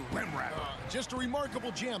old-fashioned rim ratter. Just a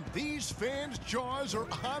remarkable gem. These fans' jaws are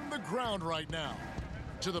on the ground right now.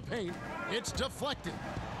 To the paint, it's deflected.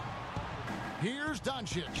 Here's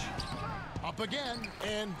Doncic. Up again,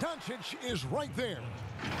 and Doncic is right there.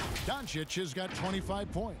 Doncic has got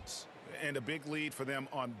 25 points. And a big lead for them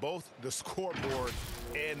on both the scoreboard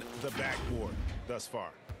and the backboard thus far.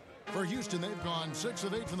 For Houston, they've gone 6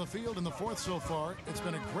 of 8 from the field in the fourth so far. It's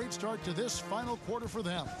been a great start to this final quarter for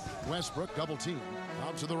them. Westbrook double team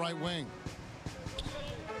out to the right wing.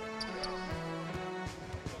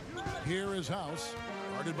 Here is House,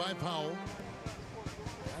 guarded by Powell.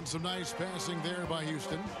 And some nice passing there by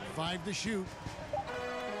Houston. 5 to shoot.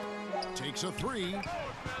 Takes a 3.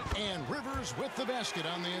 And Rivers with the basket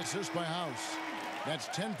on the assist by House. That's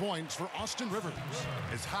 10 points for Austin Rivers.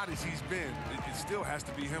 As hot as he's been, it still has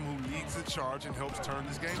to be him who leads the charge and helps turn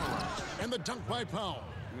this game around. And the dunk by Powell.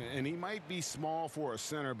 And he might be small for a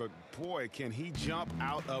center, but boy, can he jump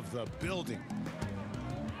out of the building.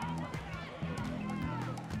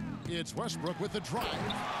 It's Westbrook with the drive.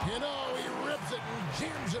 You know, he rips it and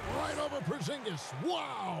jams it right over Prozingis.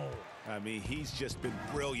 Wow! I mean, he's just been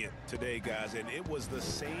brilliant today, guys, and it was the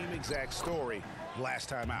same exact story last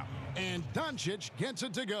time out. And Doncic gets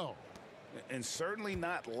it to go. And certainly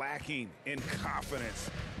not lacking in confidence.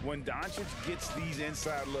 When Doncic gets these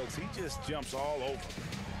inside looks, he just jumps all over.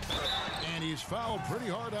 And he's fouled pretty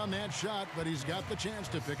hard on that shot, but he's got the chance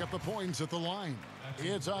to pick up the points at the line.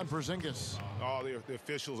 It's on Prozingis. Oh, the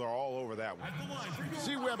officials are all over that one.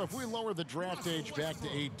 See, Webb, if we lower the draft age back to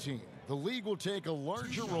 18, the league will take a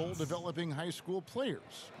larger role developing high school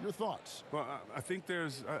players. Your thoughts? Well, I think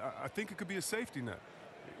I think it could be a safety net.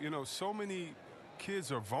 You know, so many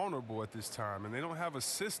kids are vulnerable at this time, and they don't have a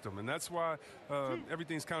system, and that's why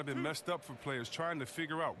everything's kind of been messed up for players trying to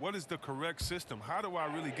figure out what is the correct system. How do I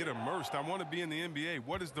really get immersed? I want to be in the NBA.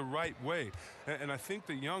 What is the right way? And I think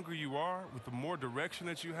the younger you are, with the more direction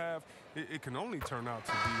that you have, it can only turn out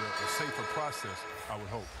to be a safer process, I would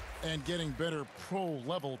hope. And getting better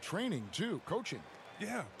pro-level training, too, coaching.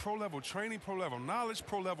 Yeah, pro-level training, pro-level knowledge,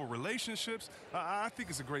 pro-level relationships. I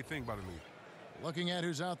think it's a great thing by the league. Looking at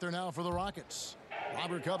who's out there now for the Rockets.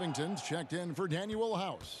 Robert Covington's checked in for Daniel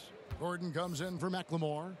House. Gordon comes in for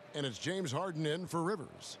McLemore, and it's James Harden in for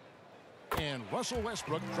Rivers. And Russell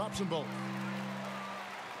Westbrook drops them both.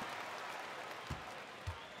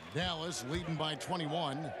 Dallas leading by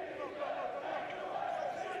 21.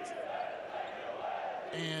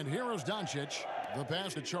 And here's Doncic. The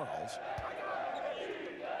pass to Charles.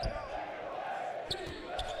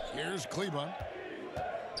 Here's Kleba.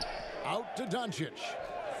 Out to Doncic.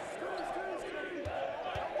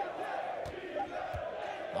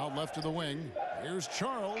 Out left to the wing. Here's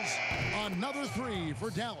Charles. Another 3 for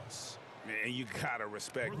Dallas. And you gotta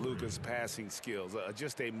respect Luka's passing skills.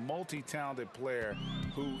 Just a multi-talented player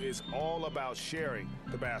who is all about sharing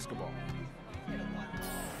the basketball.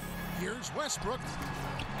 Here's Westbrook.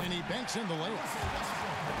 And he banks in the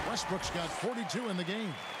layup. Westbrook's got 42 in the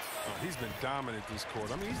game. Oh, he's been dominant this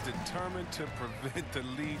quarter. I mean, he's determined to prevent the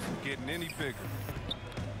lead from getting any bigger.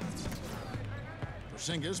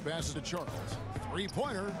 Prozingis passes to Charles.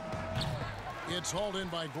 Three-pointer. It's hauled in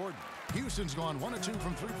by Gordon. Houston's gone 1 of 2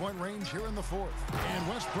 from three-point range here in the fourth. And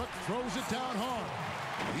Westbrook throws it down hard.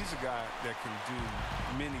 He's a guy that can do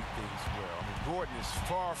many things well. I mean, Gordon is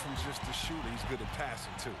far from just a shooter. He's good at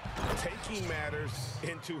passing, too. Taking matters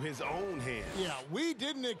into his own hands. Yeah, we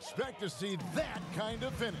didn't expect to see that kind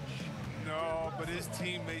of finish. No, but his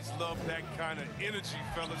teammates love that kind of energy,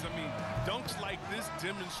 fellas. I mean, dunks like this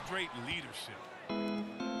demonstrate leadership.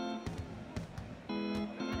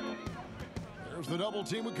 There's the double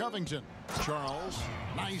team with Covington. Charles,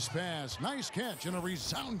 nice pass, nice catch, and a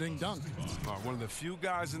resounding dunk. One of the few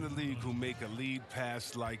guys in the league who make a lead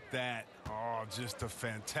pass like that. Oh, just a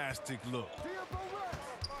fantastic look.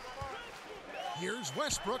 Here's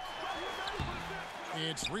Westbrook.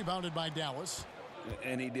 It's rebounded by Dallas.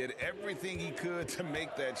 And he did everything he could to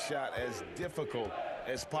make that shot as difficult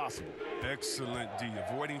as possible. Excellent D,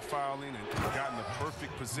 avoiding fouling and got in the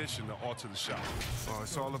perfect position to alter the shot.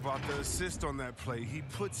 It's all about the assist on that play. He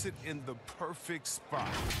puts it in the perfect spot.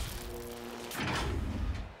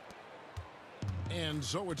 And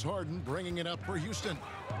so it's Harden bringing it up for Houston.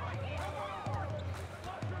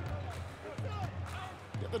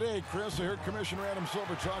 The other day, Chris, I heard Commissioner Adam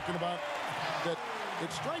Silver talking about that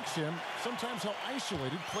it strikes him sometimes how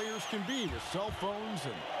isolated players can be with cell phones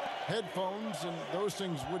and headphones, and those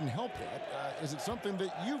things wouldn't help that. Is it something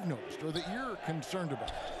that you've noticed or that you're concerned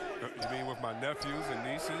about? You mean with my nephews and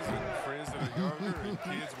nieces and friends that are younger and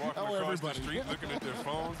kids walking across the street looking at their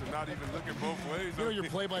phones and not even looking both ways? You know, your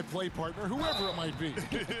play-by-play partner, whoever it might be.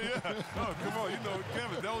 Yeah. Oh, come on. You know,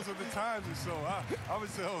 Kevin, those are the times. And so I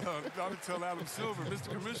would tell Adam Silver,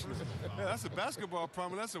 Mr. Commissioner, yeah, that's a basketball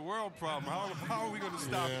problem. That's a world problem. How are we going to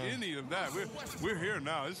stop any of that? We're here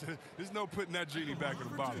now. There's no putting that genie back in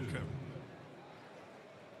the bottle, Kevin.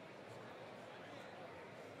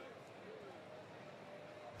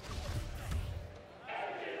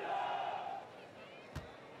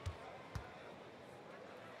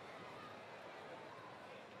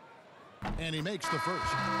 And he makes the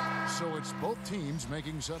first. So it's both teams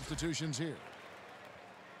making substitutions here.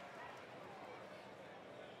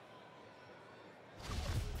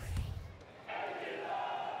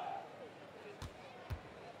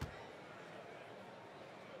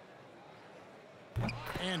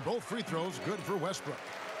 And both free throws good for Westbrook.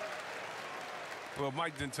 Well,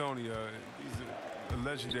 Mike D'Antoni, he's a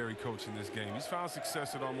legendary coach in this game. He's found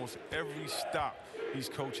success at almost every stop he's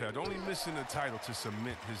coached had, only missing a title to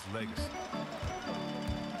cement his legacy.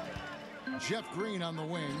 Jeff Green on the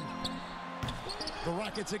wing. The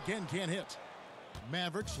Rockets again can't hit.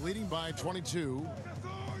 Mavericks leading by 22.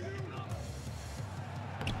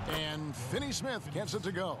 And Finney Smith gets it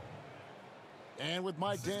to go. And with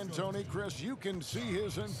Mike D'Antoni, Chris, you can see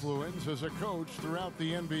his influence as a coach throughout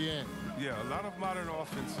the NBA. Yeah, a lot of modern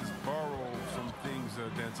offenses borrow from things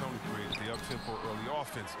D'Antoni created. The up-tempo early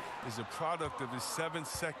offense is a product of his 7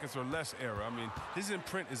 seconds or less era. I mean, his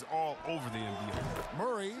imprint is all over the NBA.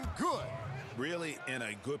 Murray, good. Really in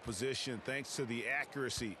a good position thanks to the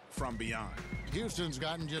accuracy from beyond. Houston's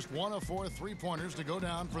gotten just 1 of 4 three-pointers to go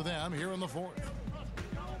down for them here in the fourth.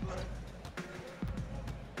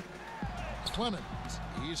 Clemens,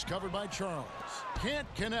 he's covered by Charles. Can't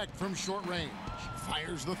connect from short range.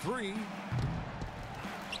 Fires the three.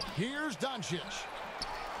 Here's Doncic.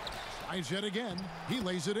 Tries yet again. He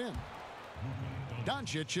lays it in.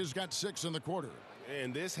 Doncic has got 6 in the quarter.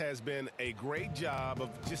 And this has been a great job of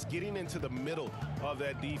just getting into the middle of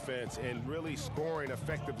that defense and really scoring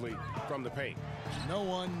effectively from the paint. No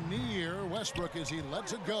one near Westbrook as he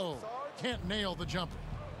lets it go. Can't nail the jumper.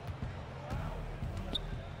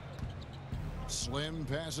 Slim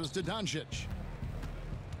passes to Doncic.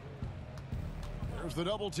 There's the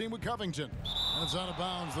double team with Covington. And it's out of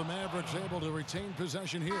bounds. The Mavericks able to retain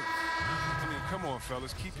possession here. I mean, come on,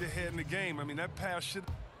 fellas. Keep your head in the game. I mean, that pass should...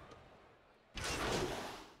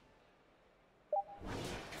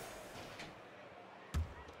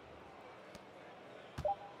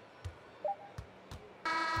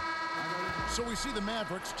 So we see the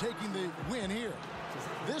Mavericks taking the win here.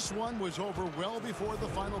 This one was over well before the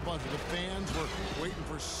final buzzer. The fans were waiting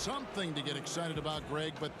for something to get excited about,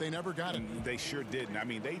 Greg, but they never got it. They sure didn't. I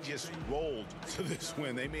mean, they just rolled to this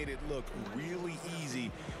win. They made it look really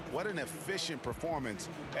easy. What an efficient performance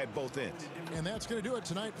at both ends. And that's going to do it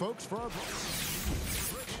tonight, folks, for our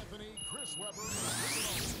Greg Anthony, Chris Webber.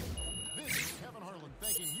 This is Kevin Harlan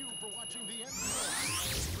thanking you for watching the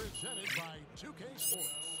NBA, presented by 2K Sports.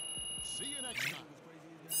 See you next time.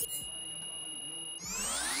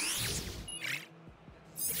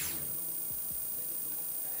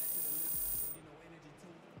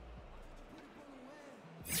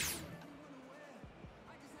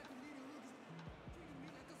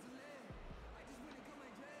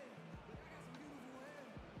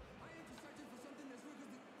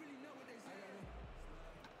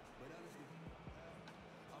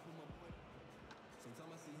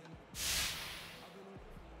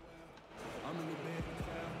 I'm in the bed with the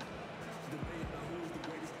crowd, debating about who is the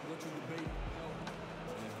greatest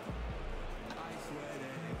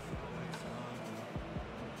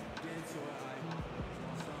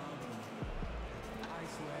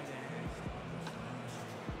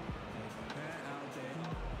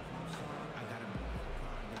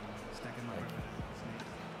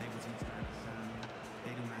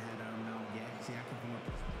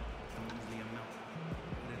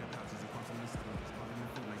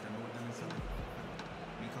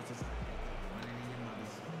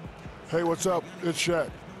Hey, what's up? It's Shaq.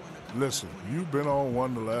 Listen, you've been on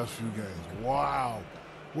one the last few games. Wow.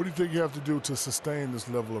 What do you think you have to do to sustain this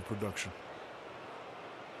level of production?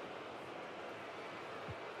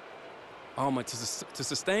 To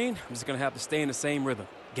sustain, I'm just going to have to stay in the same rhythm,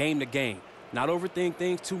 game to game. Not overthink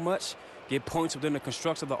things too much, get points within the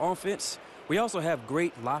construct of the offense. We also have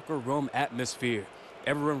great locker room atmosphere,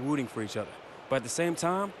 everyone rooting for each other. But at the same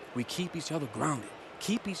time, we keep each other grounded,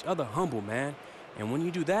 keep each other humble, man. And when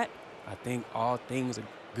you do that, I think all things are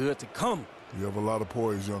good to come. You have a lot of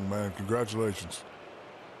poise, young man. Congratulations.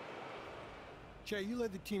 Jay, you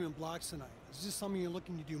led the team in blocks tonight. Is this something you're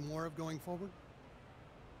looking to do more of going forward?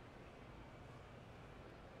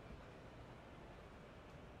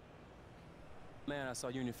 Man, I saw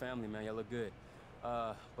you and your family, man. Y'all look good.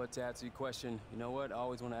 But to answer your question, you know what? I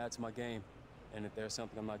always want to add to my game. And if there's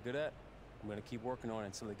something I'm not good at, I'm going to keep working on it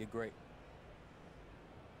until I get great.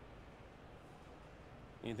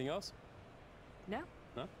 Anything else? No.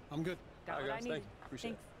 No? I'm good. Got All what right, I guys, needed. thank you.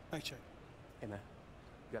 Appreciate it. Thanks, Jay. Hey, man.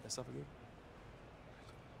 You got that stuff again?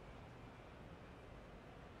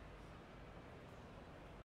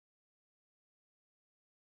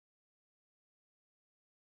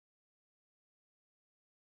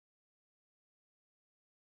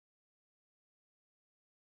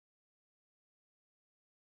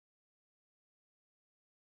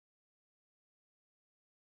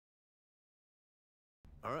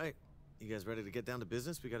 All right. You guys ready to get down to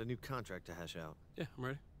business? We got a new contract to hash out. Yeah, I'm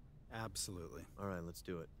ready. Absolutely. All right, let's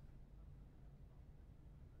do it.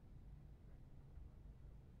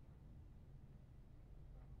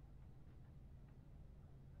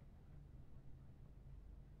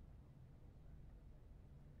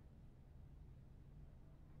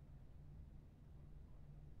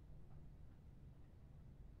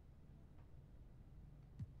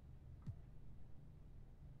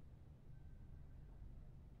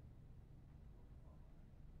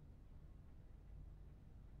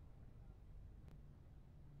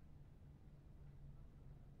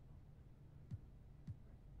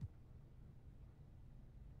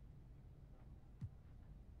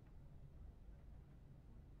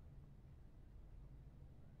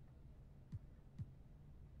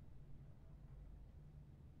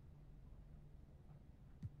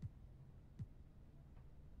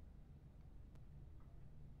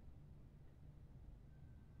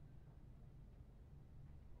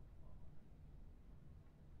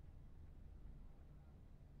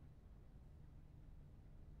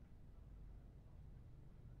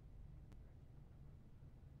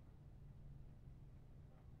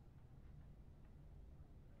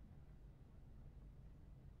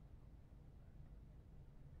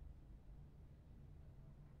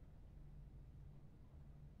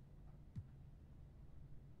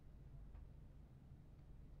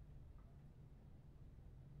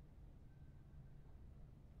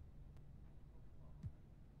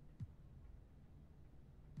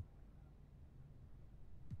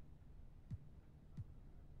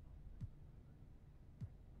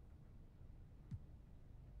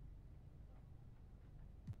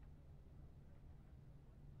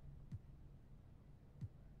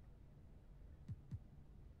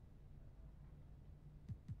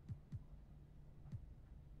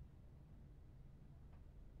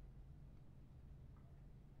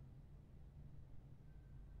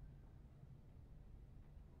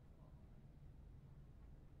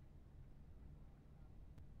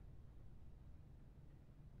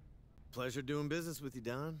 Pleasure doing business with you,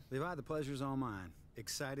 Don. Levi, the pleasure's all mine.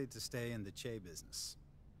 Excited to stay in the Che business.